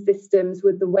sits in systems,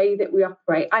 with the way that we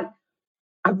operate?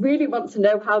 I really want to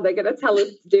know how they're going to tell us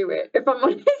to do it, if I'm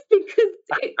honest, because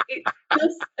it's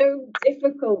just so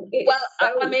difficult. It's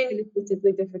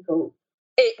administratively difficult.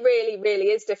 It really, really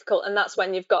is difficult. And that's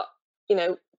when you've got,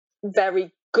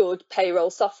 very good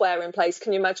payroll software in place.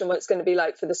 Can you imagine what it's going to be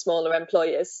like for the smaller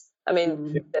employers? I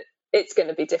mean, it's going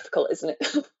to be difficult, isn't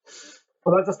it?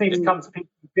 Well, I just need to come to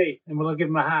PQP and we'll give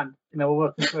them a hand. We're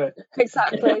working through it.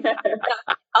 Exactly. Yeah,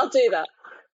 I'll do that.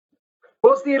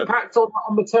 What's the impact on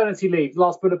maternity leave?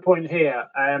 Last bullet point here.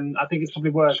 I think it's probably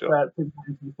worth putting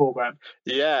into the foreground.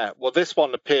 Yeah, well, this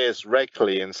one appears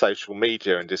regularly in social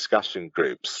media and discussion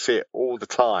groups. See it all the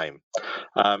time.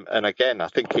 And again, I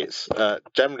think it's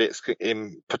generally it's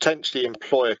potentially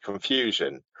employer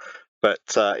confusion. But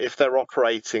if they're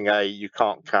operating you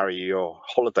can't carry your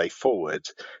holiday forward,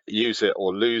 use it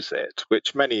or lose it,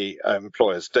 which many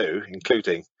employers do,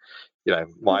 including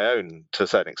my own to a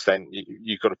certain extent,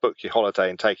 you've got to book your holiday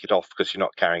and take it off because you're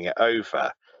not carrying it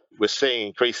over. I'm seeing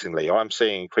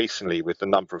increasingly with the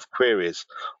number of queries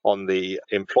on the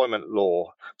employment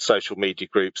law social media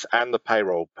groups and the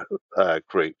payroll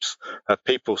groups of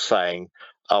people saying,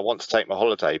 I want to take my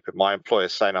holiday, but my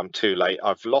employer's saying I'm too late,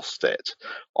 I've lost it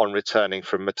on returning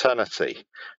from maternity.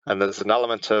 And there's an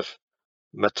element of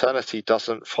maternity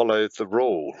doesn't follow the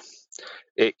rule.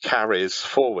 It carries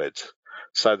forward.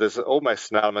 So there's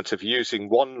almost an element of using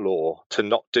one law to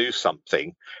not do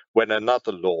something when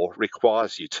another law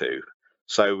requires you to.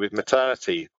 So with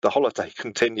maternity, the holiday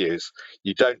continues.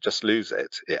 You don't just lose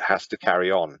it; it has to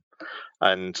carry on.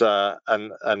 And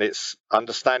it's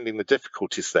understanding the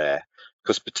difficulties there,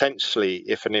 because potentially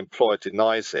if an employer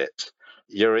denies it,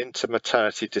 you're into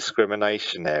maternity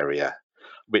discrimination area,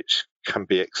 which can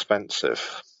be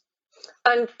expensive.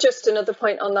 And just another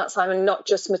point on that, Simon, not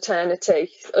just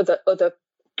maternity, other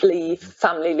leave,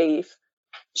 family leave,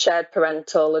 shared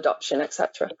parental, adoption,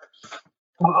 etc.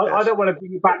 I don't want to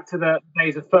bring you back to the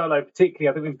days of furlough particularly.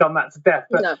 I think we've done that to death.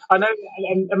 But no. I know,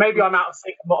 and maybe I'm out of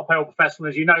sync, I'm not a payroll professional,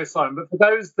 as you know, Simon, but for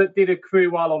those that did accrue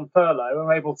while on furlough and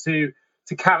are able to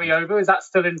carry over, is that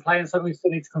still in play and something we still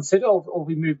need to consider, or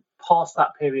we move past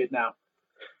that period now?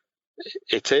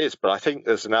 It is, but I think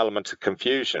there's an element of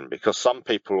confusion because some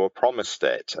people were promised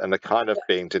it and are kind of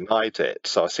being denied it.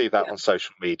 So I see that on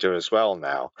social media as well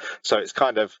now. So it's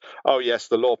kind of, oh yes,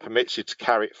 the law permits you to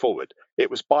carry it forward.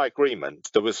 It was by agreement.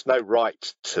 There was no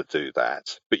right to do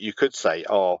that. But you could say,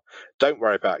 oh, don't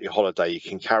worry about your holiday. You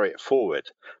can carry it forward.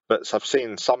 But I've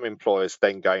seen some employers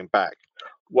then going back,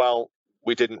 well,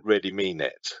 we didn't really mean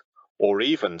it. Or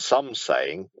even some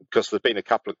saying, because there's been a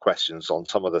couple of questions on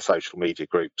some of the social media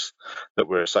groups that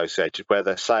were associated where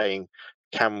they're saying,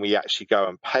 can we actually go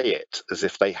and pay it as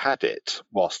if they had it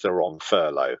whilst they're on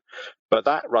furlough? But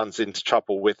that runs into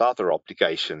trouble with other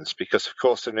obligations because, of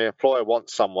course, if an employer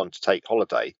wants someone to take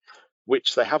holiday,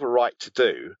 which they have a right to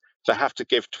do, they have to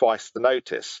give twice the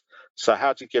notice. So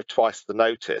how do you give twice the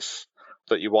notice?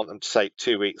 that you want them to take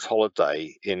 2 weeks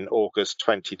holiday in August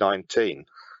 2019.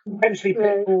 Potentially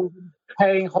people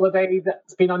paying holiday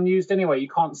that's been unused anyway. You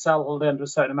can't sell holiday under a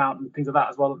certain amount and things like that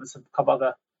as well. There's a couple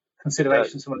other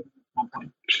considerations from one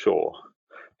point. Sure.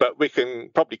 But we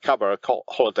can probably cover a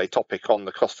holiday topic on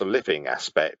the cost of living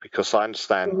aspect, because I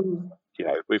understand,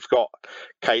 we've got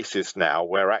cases now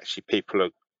where actually people are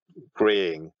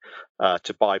agreeing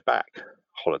to buy back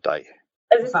holiday.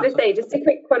 I was going to say, just a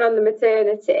quick one on the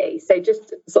maternity. So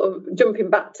just sort of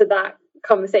jumping back to that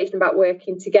conversation about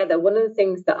working together, one of the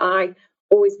things that I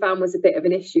always found was a bit of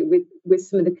an issue with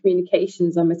some of the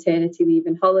communications on maternity leave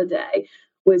and holiday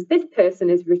was this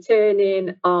person is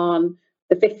returning on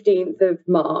the 15th of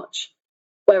March,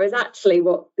 whereas actually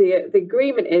what the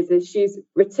agreement is she's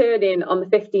returning on the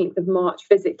 15th of March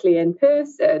physically in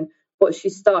person, but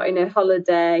she's starting her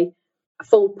holiday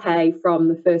full pay from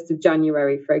the 1st of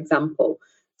January, for example.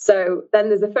 So then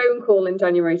there's a phone call in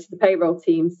January to the payroll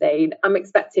team saying, I'm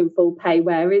expecting full pay,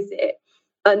 where is it?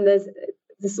 And there's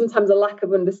sometimes a lack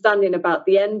of understanding about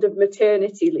the end of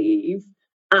maternity leave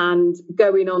and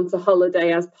going on to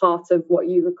holiday as part of what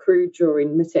you accrued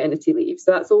during maternity leave.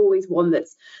 So that's always one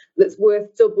that's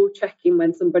worth double checking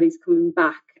when somebody's coming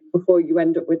back before you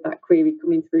end up with that query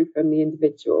coming through from the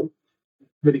individual.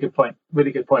 Really good point.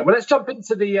 Really good point. Well, let's jump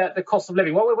into the cost of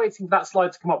living. While we're waiting for that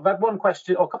slide to come up, we've had one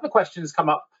question or a couple of questions come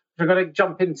up we're going to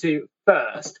jump into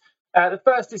first. The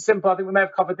first is simple. I think we may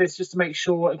have covered this just to make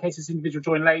sure in case this individual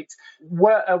joined late.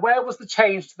 Where was the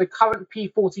change to the current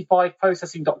P45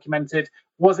 processing documented?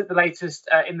 Was it the latest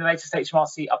in the latest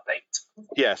HMRC update?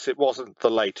 Yes, it wasn't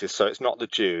the latest, so it's not the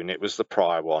June, it was the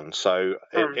prior one. So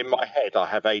in my head, I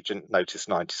have Agent Notice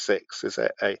 96. Is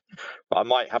it I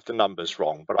might have the numbers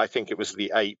wrong, but I think it was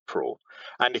the April.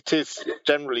 And it is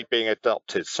generally being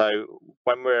adopted. So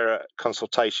when we're at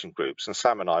consultation groups, and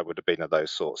Sam and I would have been at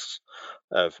those sorts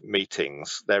of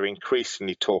meetings, they're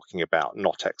increasingly talking about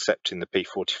not accepting the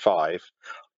P45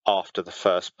 after the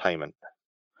first payment.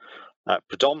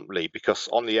 Predominantly because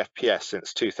on the FPS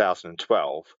since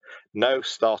 2012, no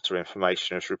starter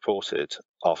information is reported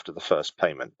after the first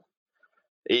payment.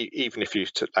 Even if you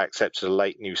accepted a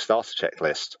late new starter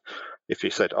checklist, if you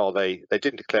said, they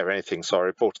didn't declare anything, so I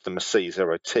reported them a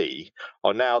C0T,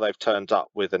 or now they've turned up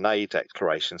with an A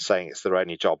declaration saying it's their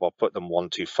only job, I'll put them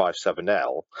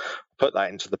 1257L, put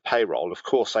that into the payroll. Of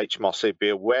course, HMRC will be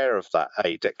aware of that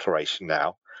A declaration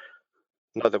now.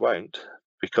 No, they won't,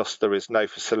 because there is no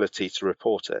facility to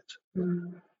report it.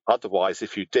 Otherwise,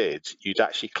 if you did, you'd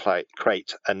actually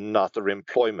create another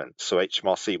employment. So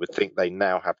HMRC would think they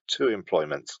now have two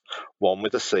employments, one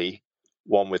with a C,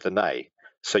 one with an A.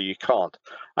 So you can't.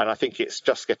 And I think it's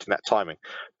just getting that timing.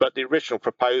 But the original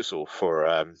proposal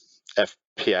for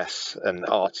FPS and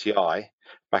RTI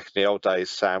back in the old days,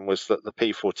 Sam, was that the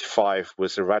P45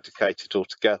 was eradicated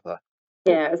altogether.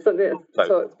 Yeah, so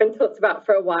it's been talked about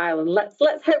for a while, and let's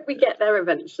hope we get there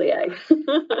eventually, eh?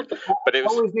 But it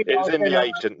was in the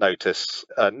agent notice,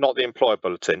 not the employer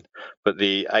bulletin, but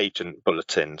the agent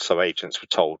bulletin. So agents were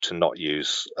told to not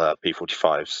use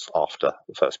P45s after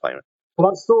the first payment.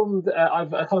 Well,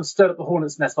 I've kind of stirred up the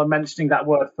hornet's nest by mentioning that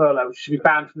word furlough, which should be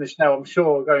banned from the show, I'm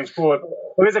sure, going forward.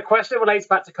 There is a question that relates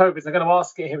back to COVID, so I'm going to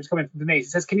ask it here, which is coming from Denise.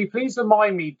 It says, can you please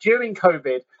remind me, during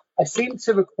COVID, I seem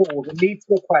to recall the need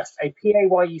to request a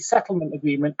PAYE settlement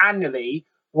agreement annually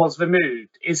was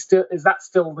removed. Is that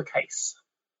still the case?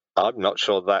 I'm not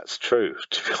sure that's true,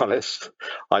 to be honest.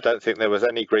 I don't think there was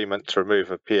any agreement to remove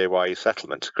a PAYE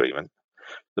settlement agreement.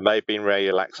 There may have been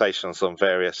relaxations on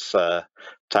various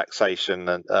taxation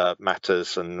and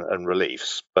matters and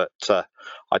reliefs, but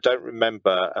I don't remember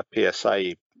a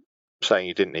PSA saying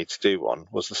you didn't need to do one.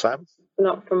 Was there, Sam?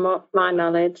 Not from my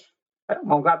knowledge.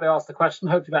 Well, I'm glad they asked the question.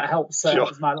 Hopefully that helps. Sure.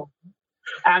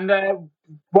 And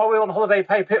while we're on holiday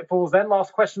pay pitfalls, then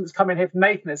last question that's come in here from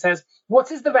Nathan. It says, what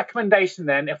is the recommendation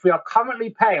then if we are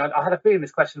currently paying, I had a feeling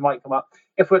this question might come up,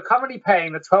 if we're currently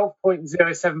paying the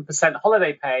 12.07%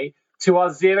 holiday pay to our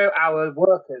 0-hour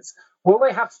workers, will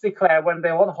they have to declare when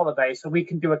they're on holiday so we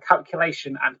can do a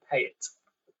calculation and pay it?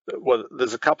 Well,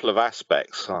 there's a couple of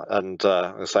aspects, and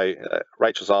I say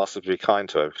Rachel's asked us to be kind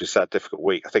to her because she's had a difficult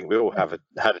week. I think we all have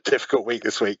had a difficult week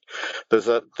this week. There's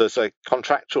a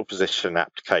contractual position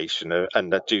application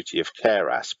and a duty of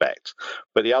care aspect,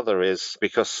 but the other is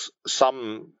because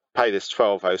some pay this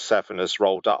 1207 as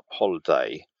rolled up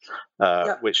holiday,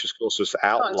 which of course was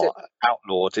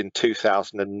outlawed in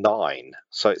 2009,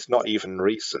 so it's not even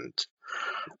recent.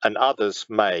 And others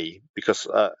may, because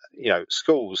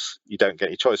schools, you don't get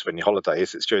your choice when your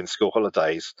holidays. It's during school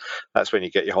holidays. That's when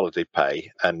you get your holiday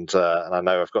pay. And I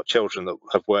know I've got children that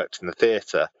have worked in the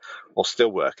theatre or still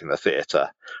work in the theatre,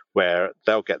 where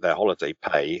they'll get their holiday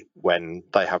pay when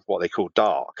they have what they call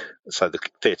dark. So the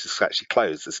theatre's actually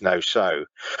closed, there's no show.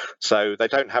 So they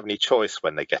don't have any choice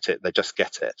when they get it, they just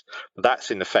get it. But that's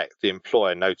in effect the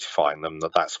employer notifying them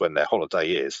that that's when their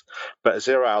holiday is. But a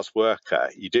 0 hours worker,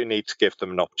 you do need to give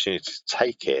them an opportunity to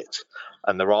take it.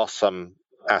 And there are some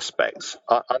aspects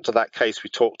under that case we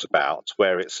talked about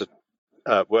where it's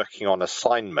working on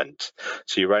assignment,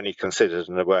 so you're only considered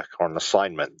a worker on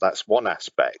assignment. That's one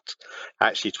aspect.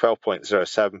 Actually,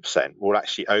 12.07% will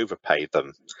actually overpay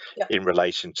them in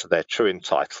relation to their true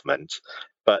entitlement.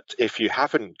 But if you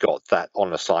haven't got that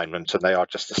on assignment and they are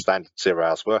just a standard 0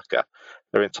 hours worker,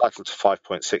 they're entitled to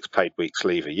 5.6 paid weeks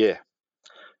leave a year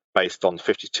based on the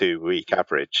 52-week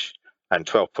average, and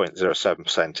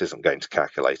 12.07% isn't going to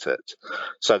calculate it.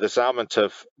 So there's an element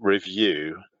of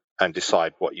review and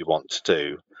decide what you want to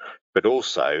do. But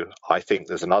also, I think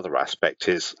there's another aspect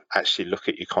is actually look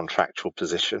at your contractual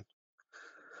position.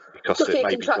 Because look at your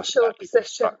contractual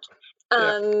position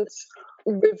and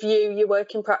review your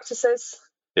working practices.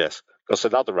 Yes, because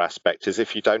another aspect is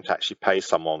if you don't actually pay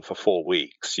someone for 4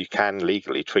 weeks, you can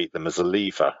legally treat them as a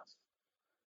leaver.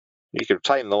 You can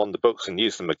retain them on the books and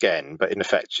use them again, but in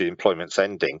effect, your employment's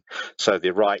ending. So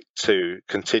the right to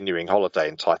continuing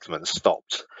holiday entitlement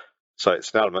stopped. So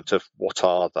it's an element of what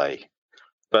are they?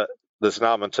 But there's an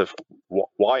element of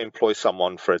why employ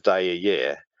someone for a day a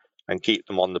year and keep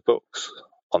them on the books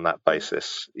on that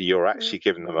basis? You're actually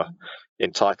giving them an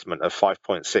entitlement of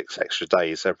 5.6 extra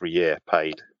days every year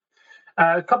paid.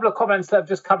 A couple of comments that have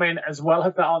just come in as well.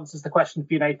 Hope that answers the question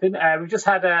for you, Nathan. We've just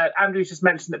had Andrew's just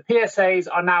mentioned that PSAs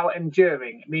are now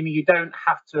enduring, meaning you don't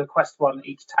have to request one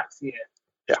each tax year.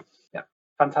 Yeah.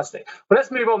 Fantastic. Well, let's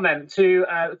move on then to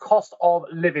cost of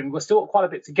living. We've still got quite a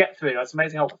bit to get through. It's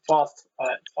amazing how fast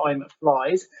time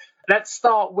flies. Let's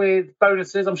start with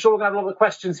bonuses. I'm sure we're going to have a lot of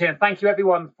questions here. And thank you,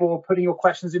 everyone, for putting your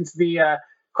questions into the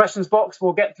questions box.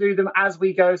 We'll get through them as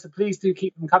we go, so please do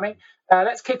keep them coming.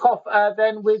 Let's kick off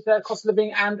then with cost of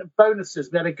living and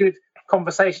bonuses. We had a good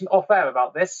conversation off air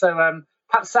about this. So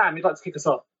perhaps, Sam, you'd like to kick us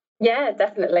off? Yeah,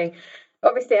 definitely.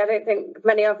 Obviously, I don't think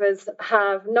many of us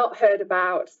have not heard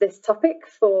about this topic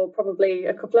for probably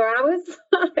a couple of hours.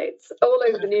 It's all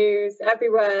over the news,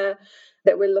 everywhere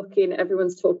that we're looking,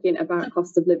 everyone's talking about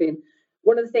cost of living.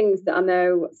 One of the things that I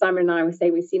know Simon and I were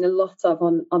saying we've seen a lot of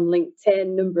on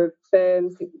LinkedIn, number of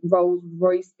firms,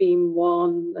 Rolls-Royce being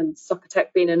one and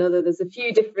Socotec being another. There's a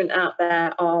few different out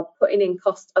there are putting in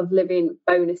cost of living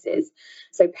bonuses,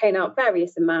 so paying out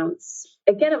various amounts.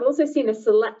 Again, I've also seen a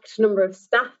select number of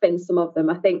staff in some of them.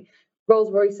 I think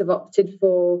Rolls-Royce have opted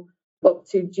for up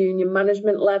to junior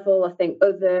management level. I think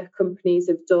other companies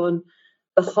have done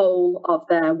the whole of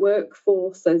their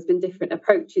workforce. So there's been different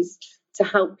approaches to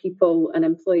help people and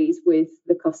employees with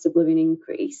the cost of living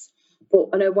increase. But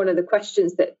I know one of the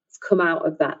questions that's come out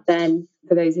of that then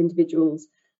for those individuals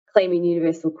claiming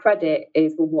universal credit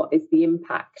is, well, what is the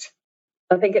impact?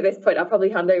 I think at this point I'll probably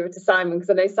hand over to Simon because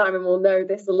I know Simon will know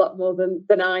this a lot more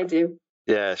than I do.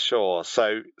 Yeah, sure.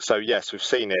 So yes, we've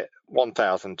seen it,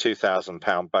 £1,000,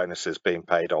 £2,000 bonuses being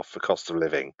paid off for cost of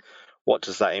living. What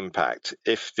does that impact?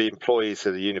 If the employees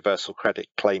are the universal credit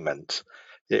claimant,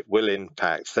 it will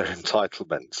impact their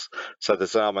entitlements. So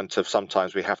there's an element of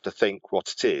sometimes we have to think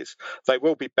what it is. They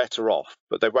will be better off,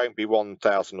 but they won't be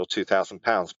 £1,000 or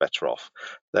 £2,000 better off.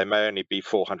 They may only be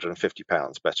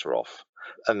 £450 better off.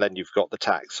 And then you've got the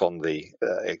tax on the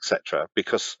etc.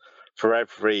 Because for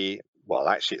every, well,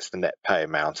 actually it's the net pay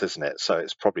amount, isn't it? So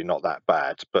it's probably not that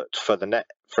bad. But for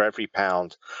every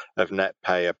pound of net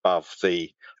pay above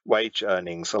the wage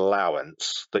earnings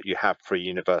allowance that you have for a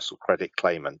universal credit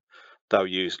claimant, they'll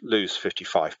lose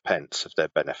 55 pence of their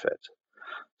benefit.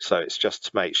 So it's just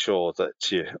to make sure that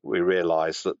we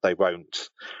realise that they won't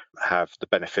have the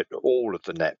benefit of all of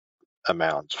the net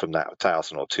amount from that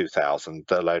 1,000 or 2,000.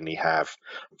 They'll only have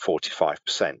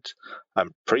 45%.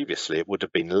 And previously it would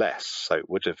have been less. So it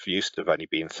would have used to have only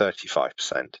been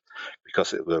 35%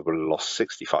 because it would have lost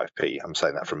 65p. I'm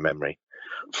saying that from memory,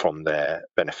 from their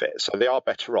benefit. So they are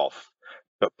better off,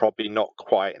 but probably not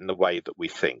quite in the way that we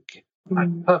think.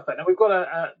 Perfect. And we've got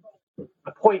a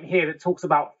point here that talks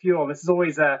about fuel. This is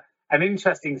always an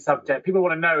interesting subject. People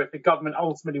want to know if the government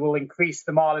ultimately will increase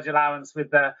the mileage allowance with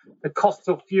the cost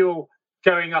of fuel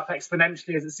going up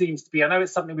exponentially as it seems to be. I know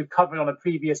it's something we've covered on a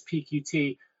previous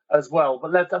PQT as well,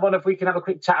 but I wonder if we can have a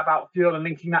quick chat about fuel and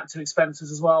linking that to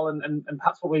expenses as well, and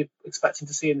perhaps what we're expecting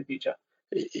to see in the future.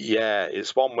 Yeah,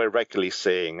 it's one we're regularly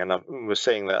seeing, and we're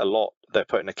seeing that a lot. They're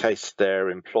putting a case to their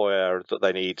employer that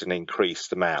they need an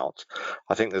increased amount.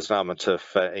 I think there's an element of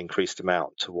increased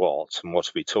amount to what, and what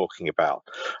are we talking about?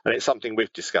 And it's something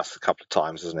we've discussed a couple of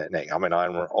times, isn't it, Nick? I mean, I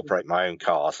operate my own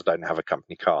cars. I don't have a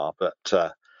company car, but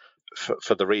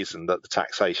for the reason that the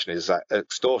taxation is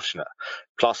extortionate.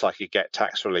 Plus, I could get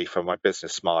tax relief for my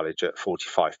business mileage at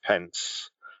 45 pence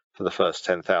for the first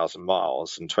 10,000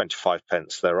 miles and 25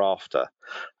 pence thereafter.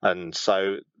 And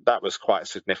so that was quite a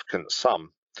significant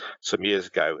sum some years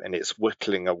ago, and it's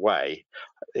whittling away.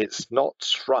 It's not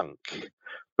shrunk,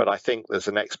 but I think there's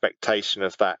an expectation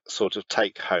of that sort of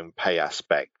take-home pay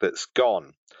aspect that's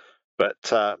gone.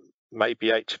 But maybe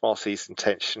HMRC's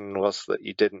intention was that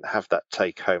you didn't have that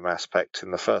take-home aspect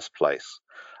in the first place.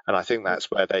 And I think that's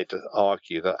where they'd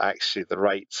argue that actually the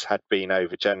rates had been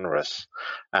over-generous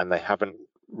and they haven't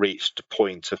reached a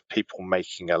point of people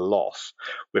making a loss.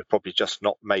 We're probably just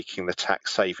not making the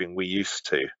tax saving we used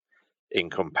to in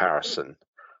comparison.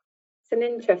 It's an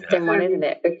interesting one, isn't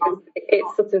it? Because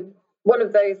it's sort of one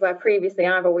of those where previously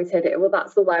I've always heard it, well,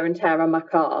 that's the wear and tear on my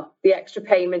car. The extra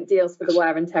payment deals for the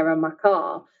wear and tear on my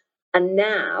car. And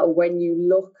now when you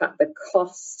look at the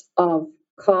cost of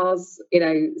cars,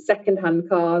 second-hand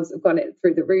cars have gone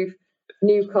through the roof.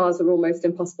 New cars are almost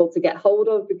impossible to get hold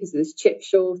of because of this chip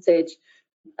shortage.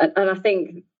 And I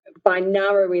think by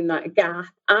narrowing that gap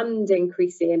and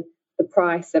increasing the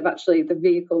price of actually the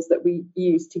vehicles that we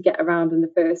use to get around in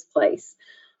the first place,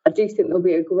 I do think there'll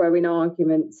be a growing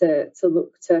argument to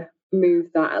look to move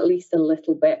that at least a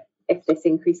little bit if this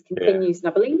increase continues. Yeah.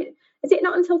 And I believe is it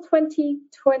not until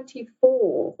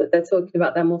 2024 that they're talking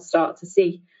about then we'll start to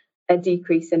see a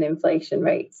decrease in inflation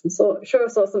rates? I'm sure I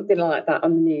saw something like that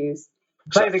on the news.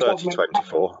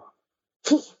 2024.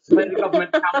 The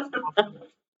government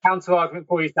counter argument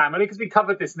for you, Sam, only because we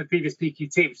covered this in the previous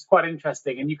PQT, which is quite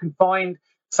interesting. And you can find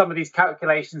some of these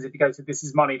calculations if you go to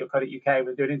thisismoney.co.uk.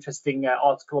 We'll do an interesting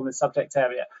article on this subject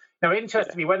area. Now,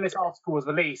 interestingly, when this article was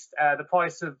released, the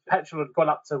price of petrol had gone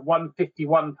up to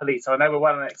 151 per litre. I know we're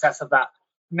well in excess of that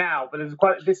now, but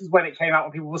this is when it came out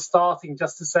when people were starting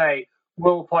just to say,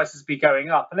 will prices be going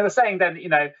up? And they were saying then,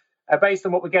 based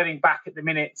on what we're getting back at the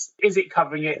minute, is it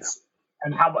covering it?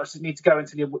 And how much does it need to go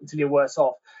until you're worse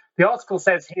off? The article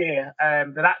says here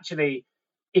that actually,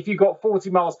 if you got 40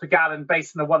 miles per gallon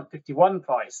based on the 151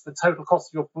 price, the total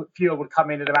cost of your fuel would come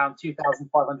in at around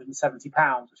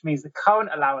 £2,570, which means the current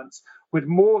allowance would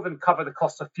more than cover the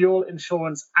cost of fuel,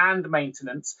 insurance and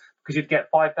maintenance, because you'd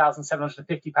get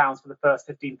 £5,750 for the first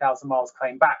 15,000 miles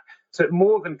claimed back. So it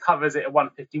more than covers it at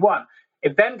 151.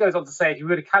 It then goes on to say, if you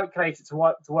were to calculate it to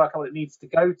work out what it needs to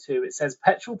go to, it says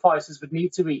petrol prices would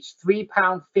need to reach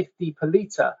 £3.50 per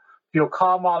litre for your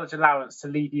car mileage allowance to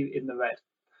leave you in the red.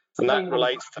 And that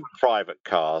relates to private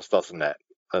cars, doesn't it?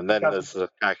 And then there's a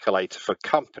calculator for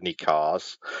company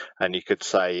cars, and you could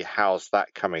say, how's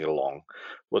that coming along?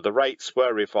 Well, the rates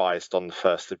were revised on the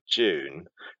 1st of June,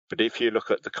 but if you look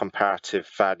at the comparative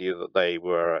value that they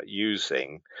were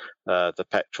using, the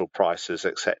petrol prices,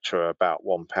 etc., are about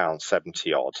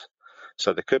 £1.70 odd.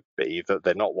 So there could be that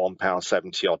they're not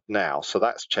 £1.70 odd now, so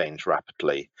that's changed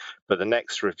rapidly. But the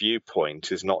next review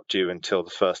point is not due until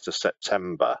the 1st of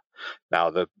September.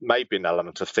 Now, there may be an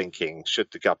element of thinking,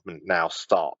 should the government now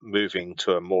start moving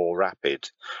to a more rapid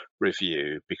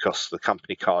review because the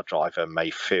company car driver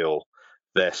may feel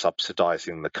they're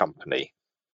subsidising the company?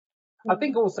 I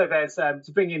think also there's,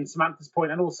 to bring in Samantha's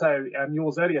point and also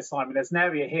yours earlier, Simon, there's an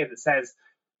area here that says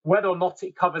whether or not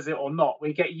it covers it or not,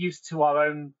 we get used to our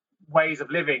own ways of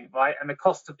living, right? And the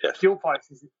cost of fuel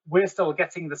prices, we're still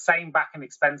getting the same back in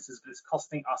expenses, but it's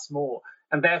costing us more.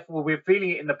 And therefore, we're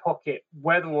feeling it in the pocket,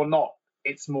 whether or not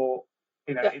it's more,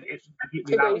 it's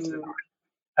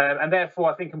and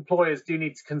therefore, I think employers do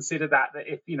need to consider that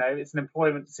if, it's an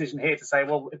employment decision here to say,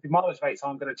 well, if the mileage rates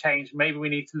aren't going to change, maybe we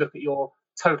need to look at your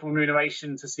total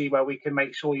remuneration to see where we can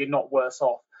make sure you're not worse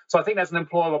off. So I think there's an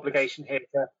employer obligation here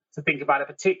to think about it,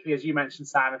 particularly as you mentioned,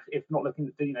 Sam, if not looking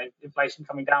at the inflation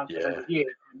coming down for a number of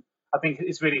years. I think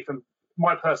it's really, from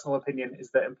my personal opinion,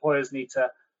 is that employers need to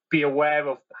be aware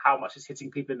of how much is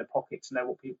hitting people in the pocket to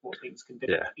know what things can do.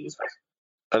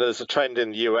 And there's a trend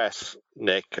in the US,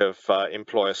 Nick, of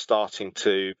employers starting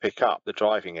to pick up the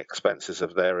driving expenses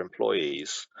of their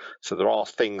employees. So there are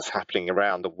things happening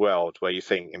around the world where you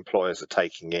think employers are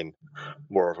taking in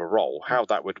more of a role. How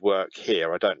that would work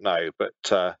here, I don't know. But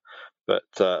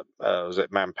was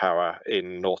it Manpower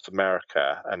in North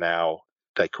America are now,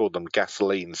 they call them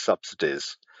gasoline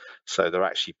subsidies. So they're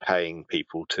actually paying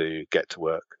people to get to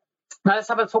work. Now let's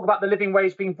have a talk about the living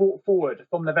wage being brought forward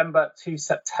from November to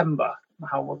September.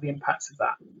 What the impacts of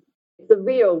that? The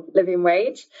real living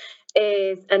wage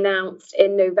is announced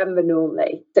in November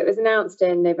normally. So it was announced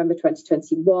in November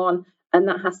 2021, and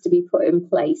that has to be put in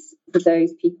place for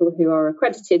those people who are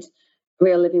accredited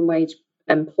real living wage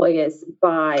employers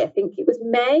by, I think it was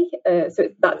May. So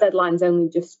that deadline's only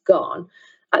just gone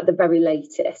at the very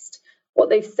latest. What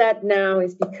they've said now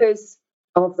is because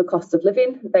of the cost of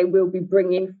living, they will be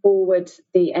bringing forward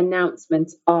the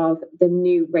announcement of the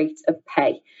new rate of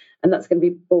pay, and that's going to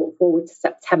be brought forward to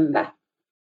September.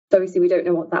 So obviously we don't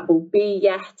know what that will be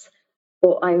yet,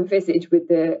 but I envisage with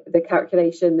the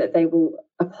calculation that they will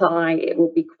apply, it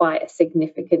will be quite a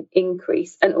significant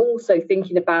increase. And also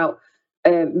thinking about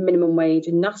minimum wage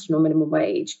and national minimum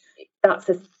wage, that's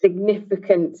a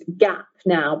significant gap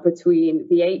now between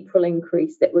the April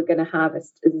increase that we're going to have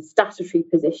as a statutory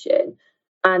position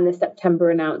and the September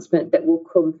announcement that will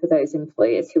come for those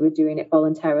employers who are doing it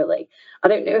voluntarily. I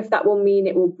don't know if that will mean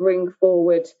it will bring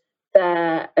forward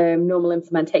their normal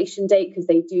implementation date, because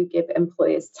they do give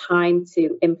employers time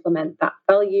to implement that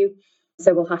value.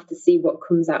 So we'll have to see what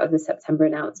comes out of the September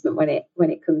announcement when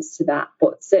it comes to that.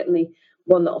 But certainly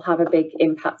one that will have a big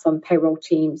impact on payroll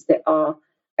teams that are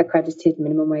accredited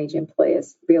minimum wage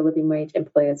employers, real living wage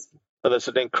employers. And there's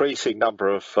an increasing number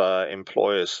of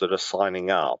employers that are signing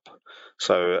up.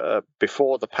 So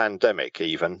before the pandemic,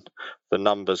 even, the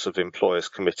numbers of employers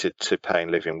committed to paying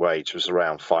living wage was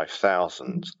around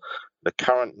 5,000. The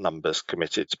current numbers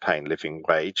committed to paying living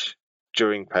wage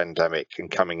during pandemic and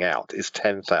coming out is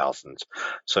 10,000.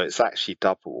 So it's actually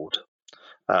doubled,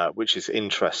 which is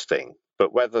interesting.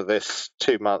 But whether this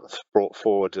 2 month brought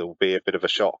forward will be a bit of a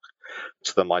shock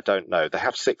to them, I don't know. They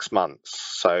have 6 months.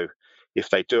 So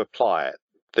if they do apply it,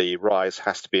 the rise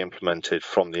has to be implemented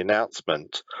from the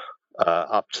announcement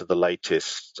up to the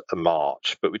latest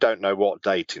March, but we don't know what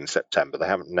date in September. They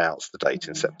haven't announced the date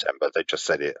in September. They just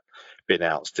said it be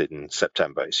announced in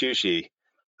September. It's usually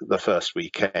the first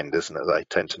weekend, isn't it? They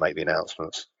tend to make the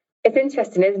announcements. It's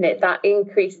interesting, isn't it, that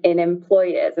increase in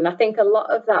employers? And I think a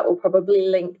lot of that will probably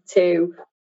link to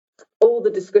all the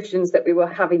discussions that we were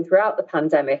having throughout the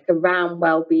pandemic around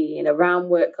well-being, around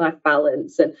work-life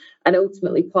balance, and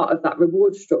ultimately part of that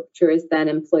reward structure is then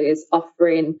employers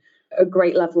offering a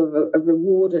great level of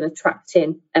reward and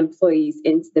attracting employees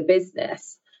into the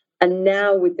business. And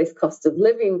now with this cost of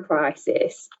living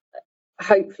crisis,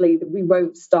 hopefully we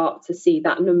won't start to see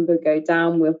that number go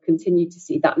down. We'll continue to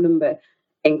see that number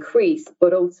increase,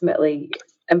 but ultimately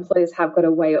employers have got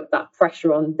to weigh up that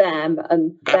pressure on them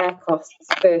and their costs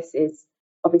versus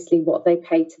obviously what they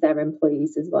pay to their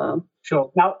employees as well. Sure.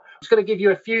 Now, I'm just going to give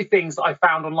you a few things that I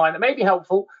found online that may be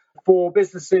helpful for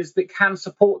businesses that can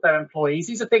support their employees.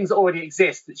 These are things that already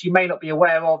exist that you may not be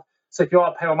aware of. So if you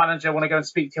are a payroll manager, want to go and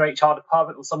speak to your HR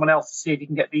department or someone else to see if you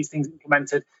can get these things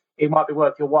implemented, it might be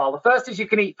worth your while. The first is you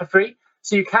can eat for free.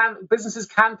 So businesses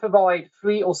can provide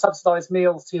free or subsidised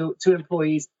meals to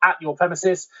employees at your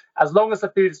premises, as long as the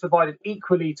food is provided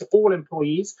equally to all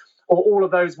employees or all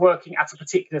of those working at a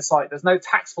particular site. There's no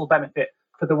taxable benefit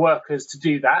for the workers to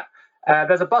do that.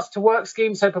 There's a bus to work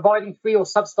scheme, so providing free or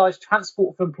subsidised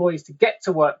transport for employees to get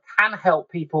to work can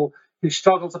help people who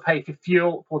struggle to pay for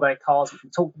fuel for their cars, which we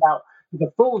talked about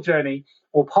the full journey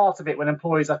or part of it when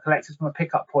employees are collected from a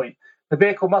pickup point. The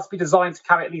vehicle must be designed to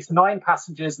carry at least 9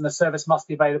 passengers, and the service must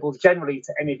be available generally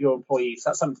to any of your employees.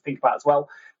 That's something to think about as well.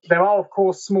 There are, of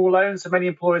course, small loans, so many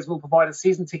employers will provide a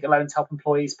season ticket loan to help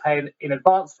employees pay in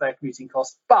advance for their commuting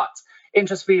costs. But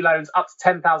interest-free loans up to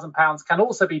 £10,000 can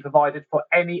also be provided for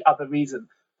any other reason.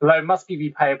 The loan must be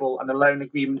repayable and the loan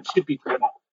agreement should be drawn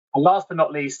up. And last but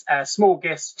not least, small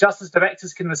gifts. Just as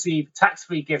directors can receive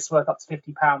tax-free gifts worth up to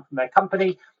 £50 from their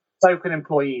company, so can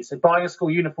employees. So buying a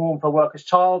school uniform for a worker's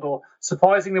child or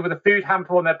surprising them with a food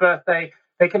hamper on their birthday,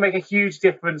 they can make a huge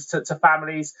difference to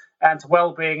families and to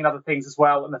well-being and other things as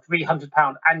well. And the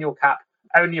 £300 annual cap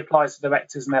only applies to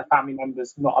directors and their family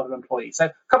members, not other employees. So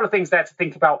a couple of things there to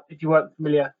think about if you weren't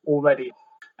familiar already.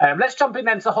 Let's jump in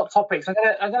then to hot topics. I'm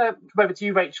going to come over to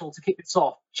you, Rachel, to kick this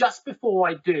off. Just before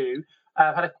I do,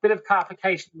 I've had a bit of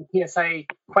clarification on the PSA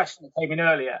question that came in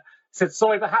earlier. Said,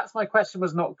 sorry, perhaps my question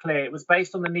was not clear. It was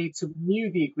based on the need to renew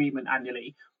the agreement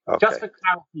annually. Okay. Just for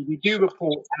clarity, we do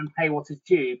report and pay what is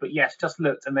due, but yes, just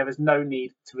looked and there is no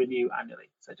need to renew annually.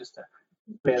 So just to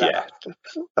clear that up.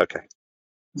 Okay.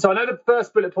 So I know the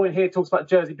first bullet point here talks about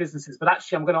Jersey businesses, but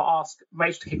actually I'm going to ask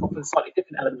Rachel to kick off with a slightly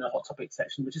different element of the hot topic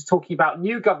section, which is talking about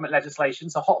new government legislation,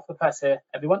 so hot off the press here,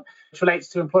 everyone, which relates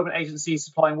to employment agencies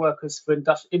supplying workers for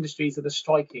industries that are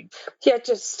striking. Yeah,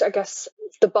 just, I guess,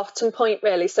 the bottom point,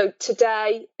 really. So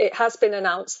today it has been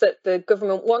announced that the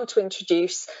government want to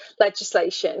introduce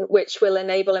legislation which will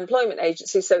enable employment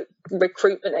agencies, so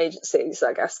recruitment agencies,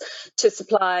 I guess, to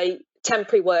supply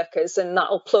temporary workers, and that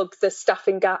will plug the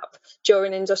staffing gap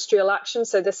during industrial action.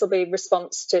 So this will be in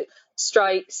response to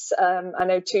strikes. I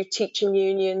know 2 teaching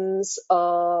unions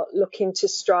are looking to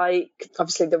strike,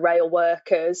 obviously the rail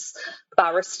workers,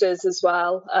 barristers as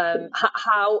well.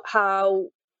 How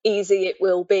easy it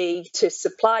will be to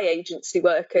supply agency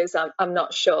workers, I'm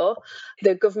not sure.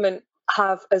 The government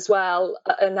have as well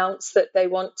announced that they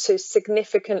want to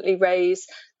significantly raise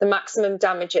the maximum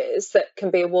damages that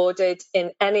can be awarded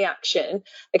in any action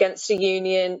against a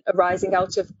union arising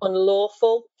out of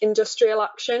unlawful industrial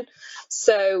action.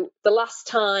 So the last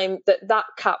time that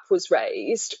cap was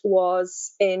raised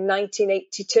was in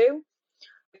 1982.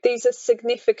 These are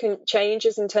significant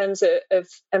changes in terms of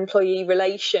employee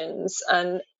relations,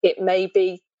 and it may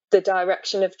be the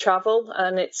direction of travel,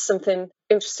 and it's something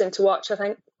interesting to watch, I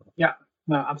think. Yeah,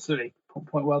 no, absolutely.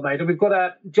 Point well made. And we've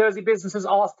got Jersey businesses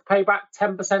asked to pay back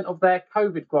 10% of their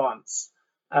COVID grants.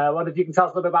 What if you can tell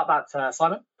us a little bit about that,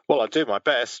 Simon? Well, I do my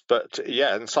best, but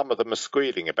yeah, and some of them are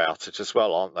squealing about it as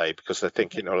well, aren't they? Because they're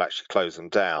thinking it'll actually close them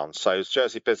down. So as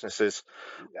Jersey businesses,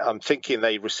 I'm thinking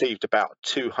they received about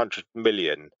 200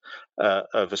 million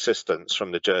of assistance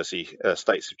from the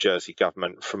States of Jersey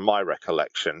government, from my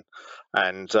recollection.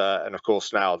 And of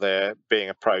course, now they're being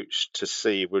approached to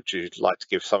see, would you like to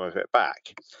give some of it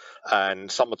back? And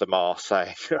some of them are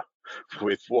saying,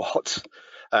 with what?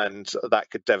 And that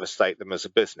could devastate them as a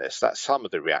business. That's some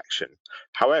of the reaction.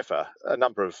 However, a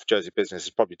number of Jersey businesses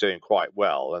are probably doing quite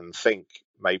well and think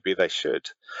maybe they should.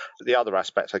 The other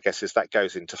aspect, I guess, is that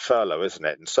goes into furlough, isn't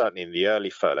it? And certainly in the early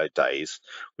furlough days,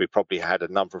 we probably had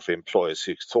a number of employers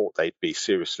who thought they'd be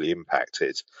seriously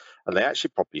impacted. And they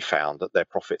actually probably found that their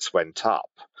profits went up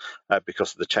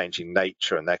because of the changing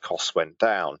nature, and their costs went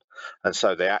down. And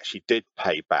so they actually did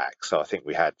pay back. So I think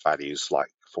we had values like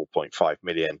 4.5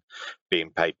 million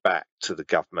being paid back to the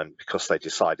government because they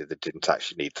decided they didn't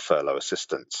actually need the furlough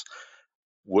assistance.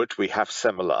 Would we have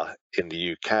similar in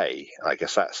the UK? I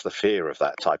guess that's the fear of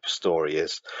that type of story,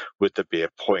 is would there be a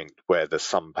point where there's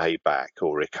some payback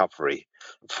or recovery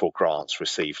for grants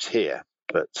received here?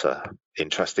 But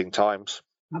interesting times.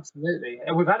 Absolutely.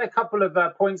 And we've had a couple of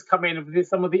points come in with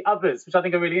some of the others, which I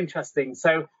think are really interesting.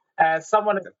 So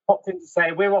someone has popped in to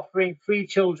say we're offering free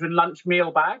children lunch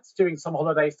meal bags during summer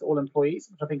holidays to all employees,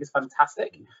 which I think is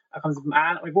fantastic. That comes from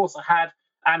Anne. We've also had,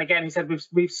 and again, he said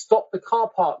we've stopped the car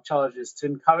park charges to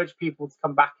encourage people to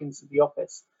come back into the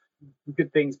office.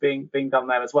 Good things being done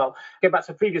there as well. Go back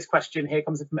to a previous question. Here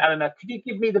comes from Eleanor. Could you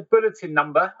give me the bulletin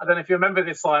number? I don't know if you remember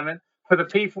this, Simon, for the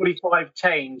P45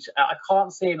 change. I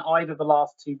can't see in either of the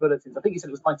last 2 bulletins. I think you said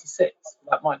it was 96.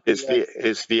 That might be.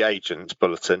 It's the agent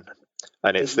bulletin,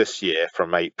 and it's this year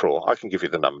from April. I can give you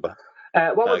the number.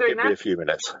 What we're doing give now, me a few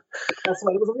minutes. That's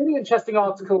right. It was a really interesting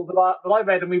article that I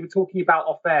read, and we were talking about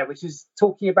off air, which is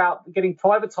talking about getting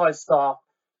privatised staff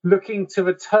looking to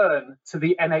return to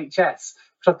the NHS,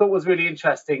 which I thought was really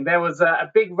interesting. There was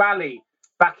a big rally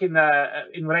back in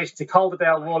relation to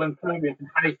Calderdale Royal Infirmary in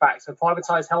Halifax. So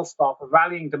privatised health staff are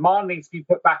rallying, demanding to be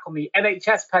put back on the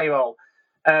NHS payroll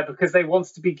because they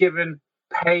wanted to be given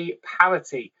pay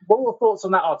parity. What were your thoughts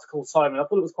on that article, Simon? I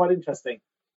thought it was quite interesting.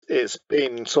 It's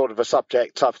been sort of a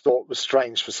subject I've thought was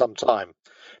strange for some time,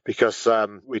 because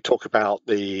we talk about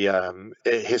the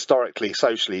historically,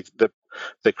 socially,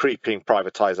 the creeping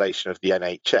privatisation of the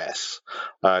NHS,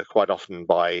 quite often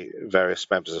by various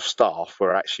members of staff,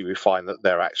 where actually we find that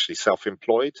they're actually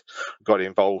self-employed, got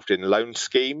involved in loan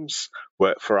schemes,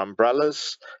 work for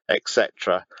umbrellas,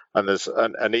 etc.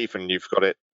 And even you've got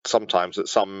it sometimes that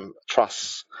some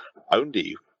trusts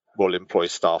only will employ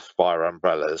staff via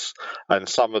umbrellas, and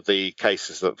some of the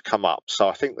cases that have come up. So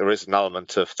I think there is an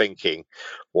element of thinking,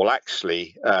 well,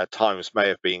 actually, times may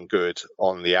have been good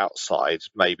on the outside,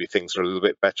 maybe things are a little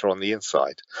bit better on the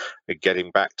inside, and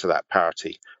getting back to that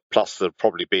parity. Plus, there's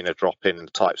probably been a drop in the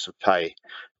types of pay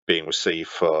being received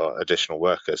for additional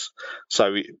workers.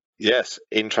 So, yes,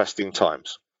 interesting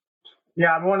times.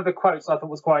 Yeah, I mean, one of the quotes I thought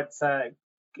was quite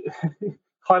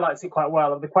highlights it quite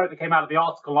well. The quote that came out of the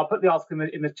article, I'll put the article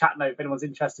in the chat note if anyone's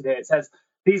interested here. It says,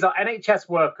 these are NHS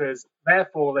workers,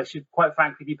 therefore they should quite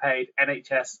frankly be paid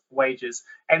NHS wages.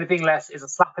 Anything less is a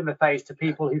slap in the face to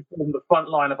people who form the front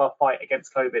line of our fight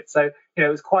against COVID. So, it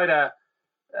was quite a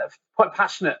quite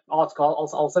passionate article.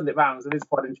 I'll send it round because it is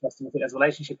quite interesting. I think there's a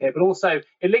relationship here, but also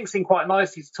it links in quite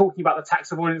nicely to talking about the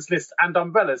tax avoidance list and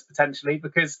umbrellas potentially,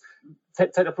 because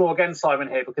take the floor again, Simon,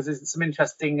 here, because there's some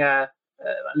interesting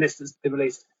list that's been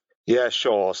released. Yeah,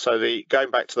 sure. So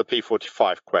going back to the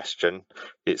P45 question,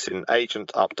 it's in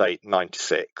Agent Update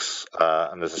 96,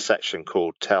 and there's a section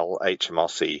called Tell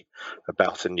HMRC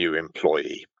About a New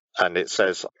Employee. And it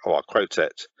says, or I'll quote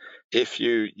it, if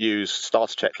you use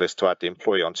starter checklist to add the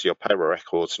employee onto your payroll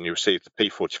records and you receive the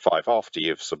P45 after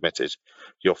you've submitted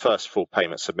your first full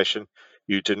payment submission,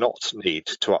 you do not need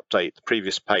to update the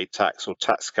previous paid tax or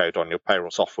tax code on your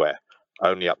payroll software.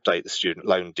 Only update the student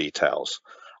loan details.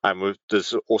 And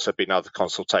there's also been other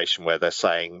consultation where they're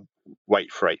saying,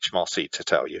 wait for HMRC to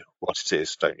tell you what it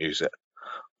is, don't use it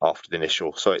after the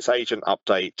initial. So it's agent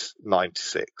update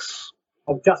 96.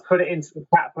 I've just put it into the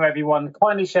chat for everyone.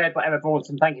 Kindly shared by Emma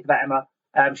Braunton. Thank you for that,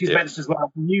 Emma. She's mentioned as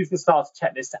well, use the starter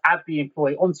checklist to add the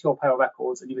employee onto your payroll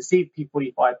records and you receive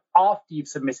P45 after you've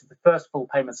submitted the first full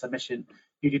payment submission.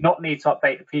 You do not need to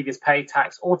update the previous pay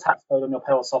tax or tax code on your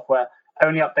payroll software.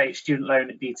 Only update student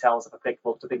loan details if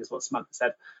applicable. I think is what Samantha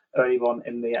said earlier on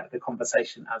in the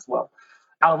conversation as well.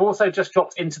 I've also just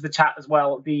dropped into the chat as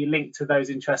well the link to those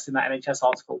interested in that NHS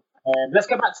article. Let's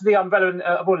go back to the umbrella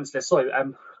avoidance list. Sorry.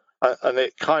 And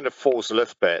it kind of falls a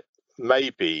little bit,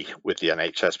 maybe with the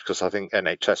NHS, because I think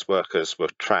NHS workers were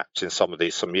trapped in some of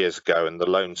these some years ago in the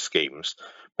loan schemes.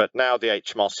 But now the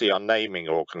HMRC are naming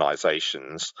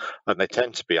organisations and they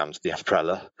tend to be under the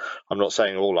umbrella. I'm not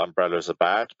saying all umbrellas are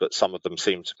bad, but some of them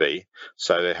seem to be.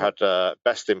 So they had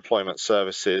Best Employment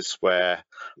Services where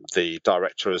the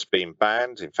director has been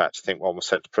banned. In fact, I think one was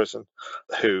sent to prison,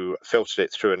 who filtered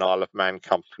it through an Isle of Man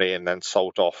company and then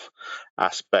sold off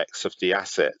aspects of the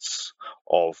assets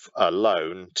of a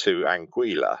loan to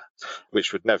Anguilla,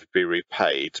 which would never be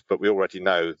repaid, but we already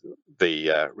know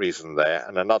the reason there.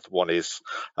 And another one is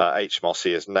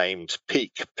HMRC has named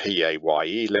Peak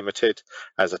PAYE Limited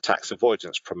as a tax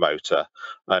avoidance promoter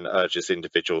and urges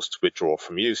individuals to withdraw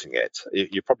from using it.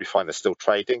 You probably find they're still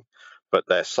trading, but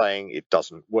they're saying it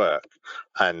doesn't work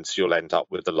and you'll end up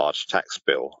with a large tax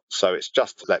bill. So it's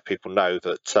just to let people know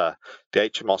that the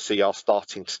HMRC are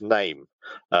starting to name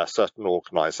certain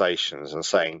organisations and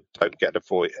saying don't get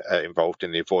involved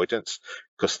in the avoidance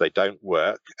because they don't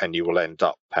work and you will end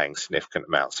up paying significant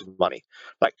amounts of money.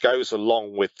 That goes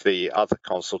along with the other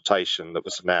consultation that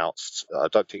was announced, I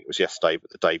don't think it was yesterday,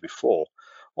 but the day before,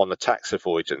 on the tax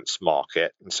avoidance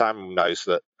market. And Sam knows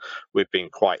that we've been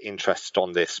quite interested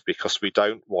on this because we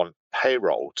don't want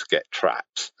payroll to get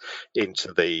trapped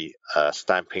into the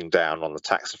stamping down on the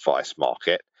tax advice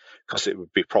market, because it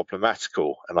would be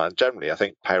problematical. And I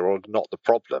think payroll is not the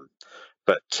problem,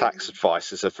 but tax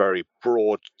advice is a very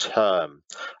broad term.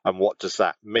 And what does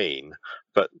that mean?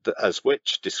 But as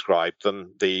Which described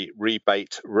them, the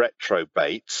rebate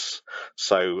retrobates.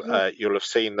 So you'll have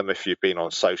seen them if you've been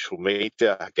on social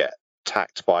media, get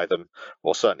attacked by them,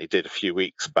 or certainly did a few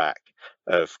weeks back,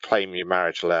 of claim your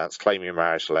marriage allowance, claim your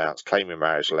marriage allowance, claim your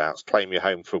marriage allowance, claim your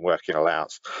home from working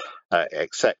allowance,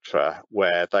 etc.,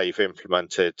 where they've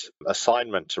implemented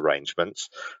assignment arrangements.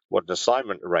 What an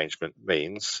assignment arrangement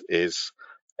means is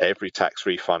every tax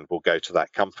refund will go to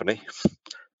that company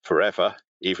forever,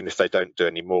 even if they don't do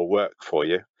any more work for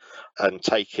you, and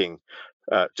taking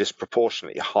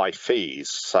disproportionately high fees.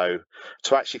 So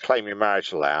to actually claim your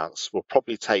marriage allowance will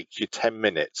probably take you 10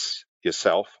 minutes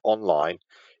yourself online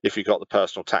if you've got the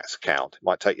personal tax account. It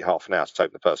might take you half an hour to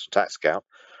open the personal tax account,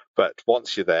 but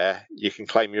once you're there, you can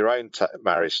claim your own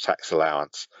marriage tax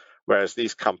allowance, whereas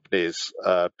these companies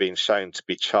are being shown to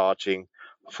be charging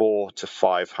 £400 to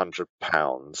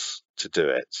 £500 to do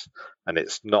it, and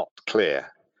it's not clear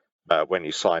when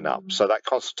you sign up. So that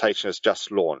consultation has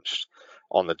just launched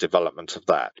on the development of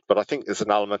that. But I think there's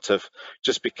an element of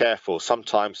just be careful.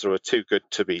 Sometimes there are too good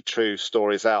to be true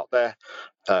stories out there.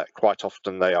 Quite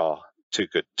often they are too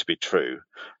good to be true,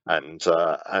 and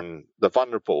the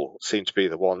vulnerable seem to be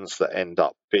the ones that end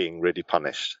up being really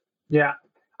punished. Yeah,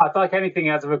 I feel like anything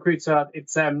as a recruiter,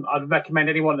 it's I'd recommend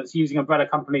anyone that's using umbrella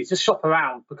companies just shop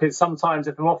around, because sometimes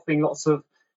if they're offering lots of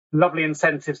lovely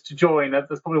incentives to join,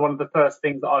 that's probably one of the first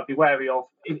things that I'd be wary of.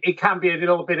 It can be a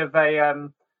little bit of a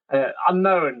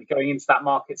unknown going into that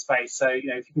market space. So, if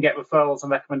you can get referrals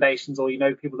and recommendations, or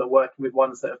people that are working with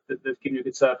ones that have given you a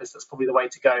good service, that's probably the way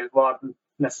to go, rather than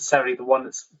necessarily the one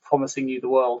that's promising you the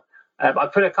world. I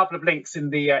put a couple of links in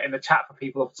the chat for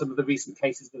people of some of the recent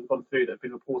cases that have gone through that have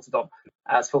been reported on.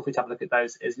 So feel free to have a look at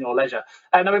those in your leisure.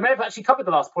 Now, we may have actually covered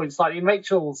the last point slightly in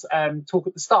Rachel's talk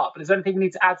at the start, but is there anything we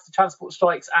need to add to transport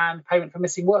strikes and payment for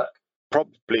missing work?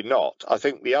 Probably not. I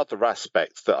think the other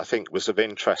aspect that I think was of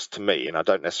interest to me, and I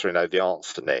don't necessarily know the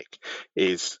answer, Nick,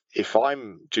 is if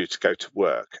I'm due to go to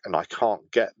work and I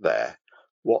can't get there,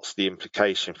 what's the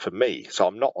implication for me? So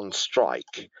I'm not on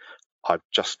strike. I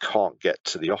just can't get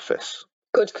to the office.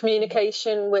 Good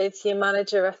communication with your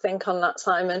manager, I think, on that,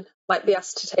 Simon. Might be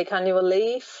asked to take annual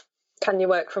leave. Can you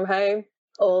work from home?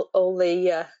 All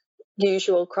the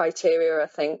usual criteria, I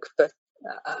think. But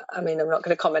I mean, I'm not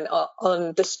going to comment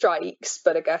on the strikes,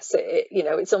 but I guess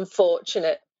it's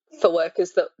unfortunate for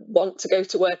workers that want to go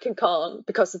to work and can't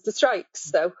because of the strikes.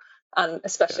 So, and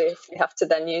especially if they have to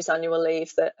then use annual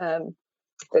leave that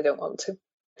they don't want to.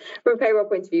 From a payroll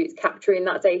point of view, it's capturing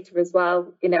that data as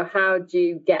well. How do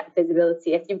you get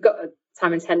visibility? If you've got a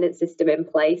time and attendance system in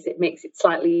place, it makes it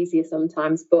slightly easier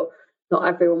sometimes, but not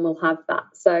everyone will have that.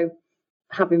 So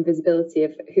having visibility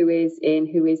of who is in,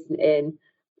 who isn't in,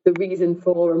 the reason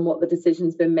for and what the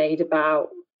decision's been made about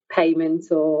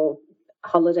payment or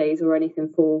holidays or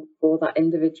anything for that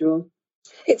individual.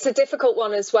 It's a difficult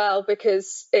one as well,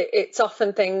 because it's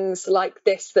often things like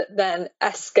this that then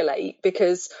escalate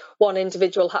because one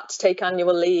individual had to take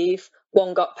annual leave,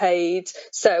 one got paid.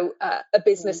 So a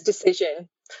business decision,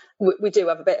 we do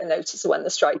have a bit of notice of when the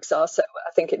strikes are. So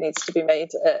I think it needs to be made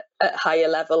at higher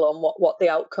level on what the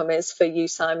outcome is for you,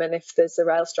 Simon, if there's a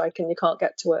rail strike and you can't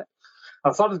get to work.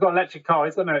 Oh, Simon's got an electric car.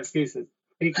 He's got no excuses.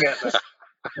 He can get there.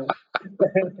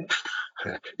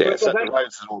 Except the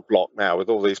roads are all blocked now with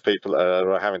all these people that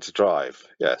are having to drive.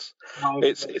 Yes,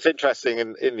 it's interesting.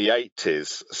 In the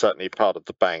 80s, certainly part of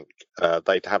the bank,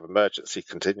 they'd have emergency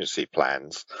contingency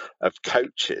plans of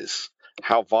coaches.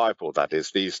 How viable that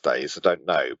is these days, I don't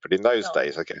know. But in those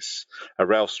days, I guess a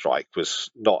rail strike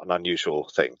was not an unusual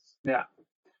thing. Yeah.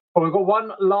 Well, we've got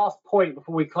one last point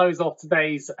before we close off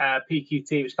today's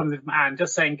PQT, which comes in from Anne,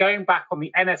 just saying, going back on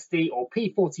the NSD or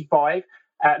P45,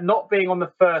 not being on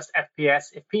the first FPS,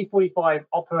 if P45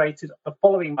 operated the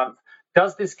following month,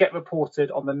 does this get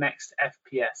reported on the next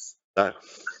FPS? No,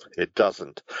 it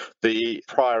doesn't. The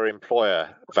prior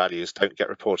employer values don't get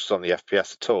reported on the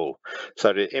FPS at all. So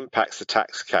it impacts the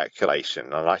tax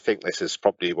calculation. And I think this is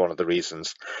probably one of the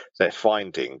reasons they're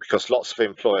finding, because lots of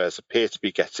employers appear to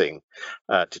be getting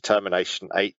determination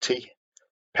 80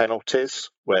 penalties,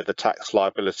 where the tax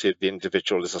liability of the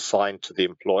individual is assigned to the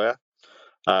employer.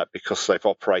 Because they've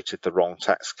operated the wrong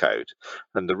tax code.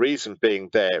 And the reason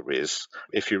being there is,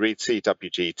 if you read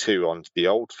CWG2 on the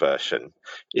old version,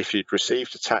 if you'd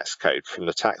received a tax code from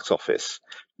the tax office,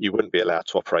 you wouldn't be allowed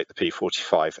to operate the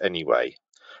P45 anyway.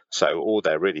 So all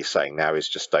they're really saying now is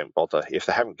just don't bother. If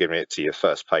they haven't given it to your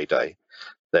first payday,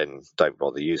 then don't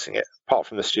bother using it, apart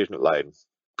from the student loan,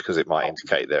 because it might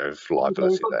indicate there is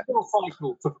liability there.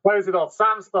 Cycle to close it off.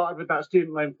 Sam started with that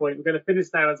student loan point. We're going to finish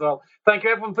there as well. Thank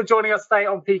you, everyone, for joining us today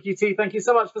on PQT. Thank you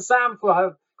so much for Sam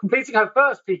for completing her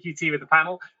first PQT with the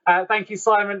panel. Thank you,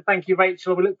 Simon. Thank you,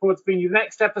 Rachel. We look forward to bringing you the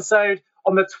next episode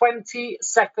on the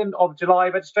 22nd of July.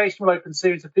 Registration will open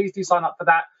soon, so please do sign up for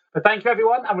that. But thank you,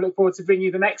 everyone, and we look forward to bringing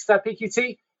you the next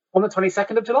PQT on the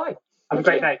 22nd of July. Have a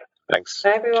great day. Thanks.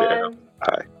 Bye, everyone. Cheers.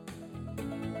 Bye.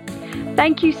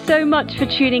 Thank you so much for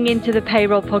tuning into the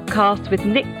Payroll Podcast with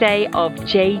Nick Day of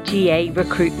JGA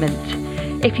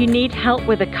Recruitment. If you need help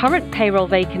with a current payroll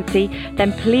vacancy,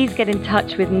 then please get in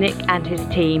touch with Nick and his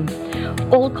team.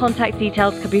 All contact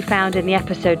details can be found in the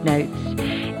episode notes.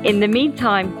 In the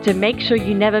meantime, to make sure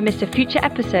you never miss a future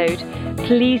episode,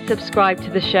 please subscribe to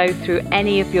the show through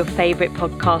any of your favourite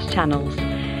podcast channels.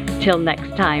 Till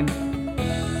next time.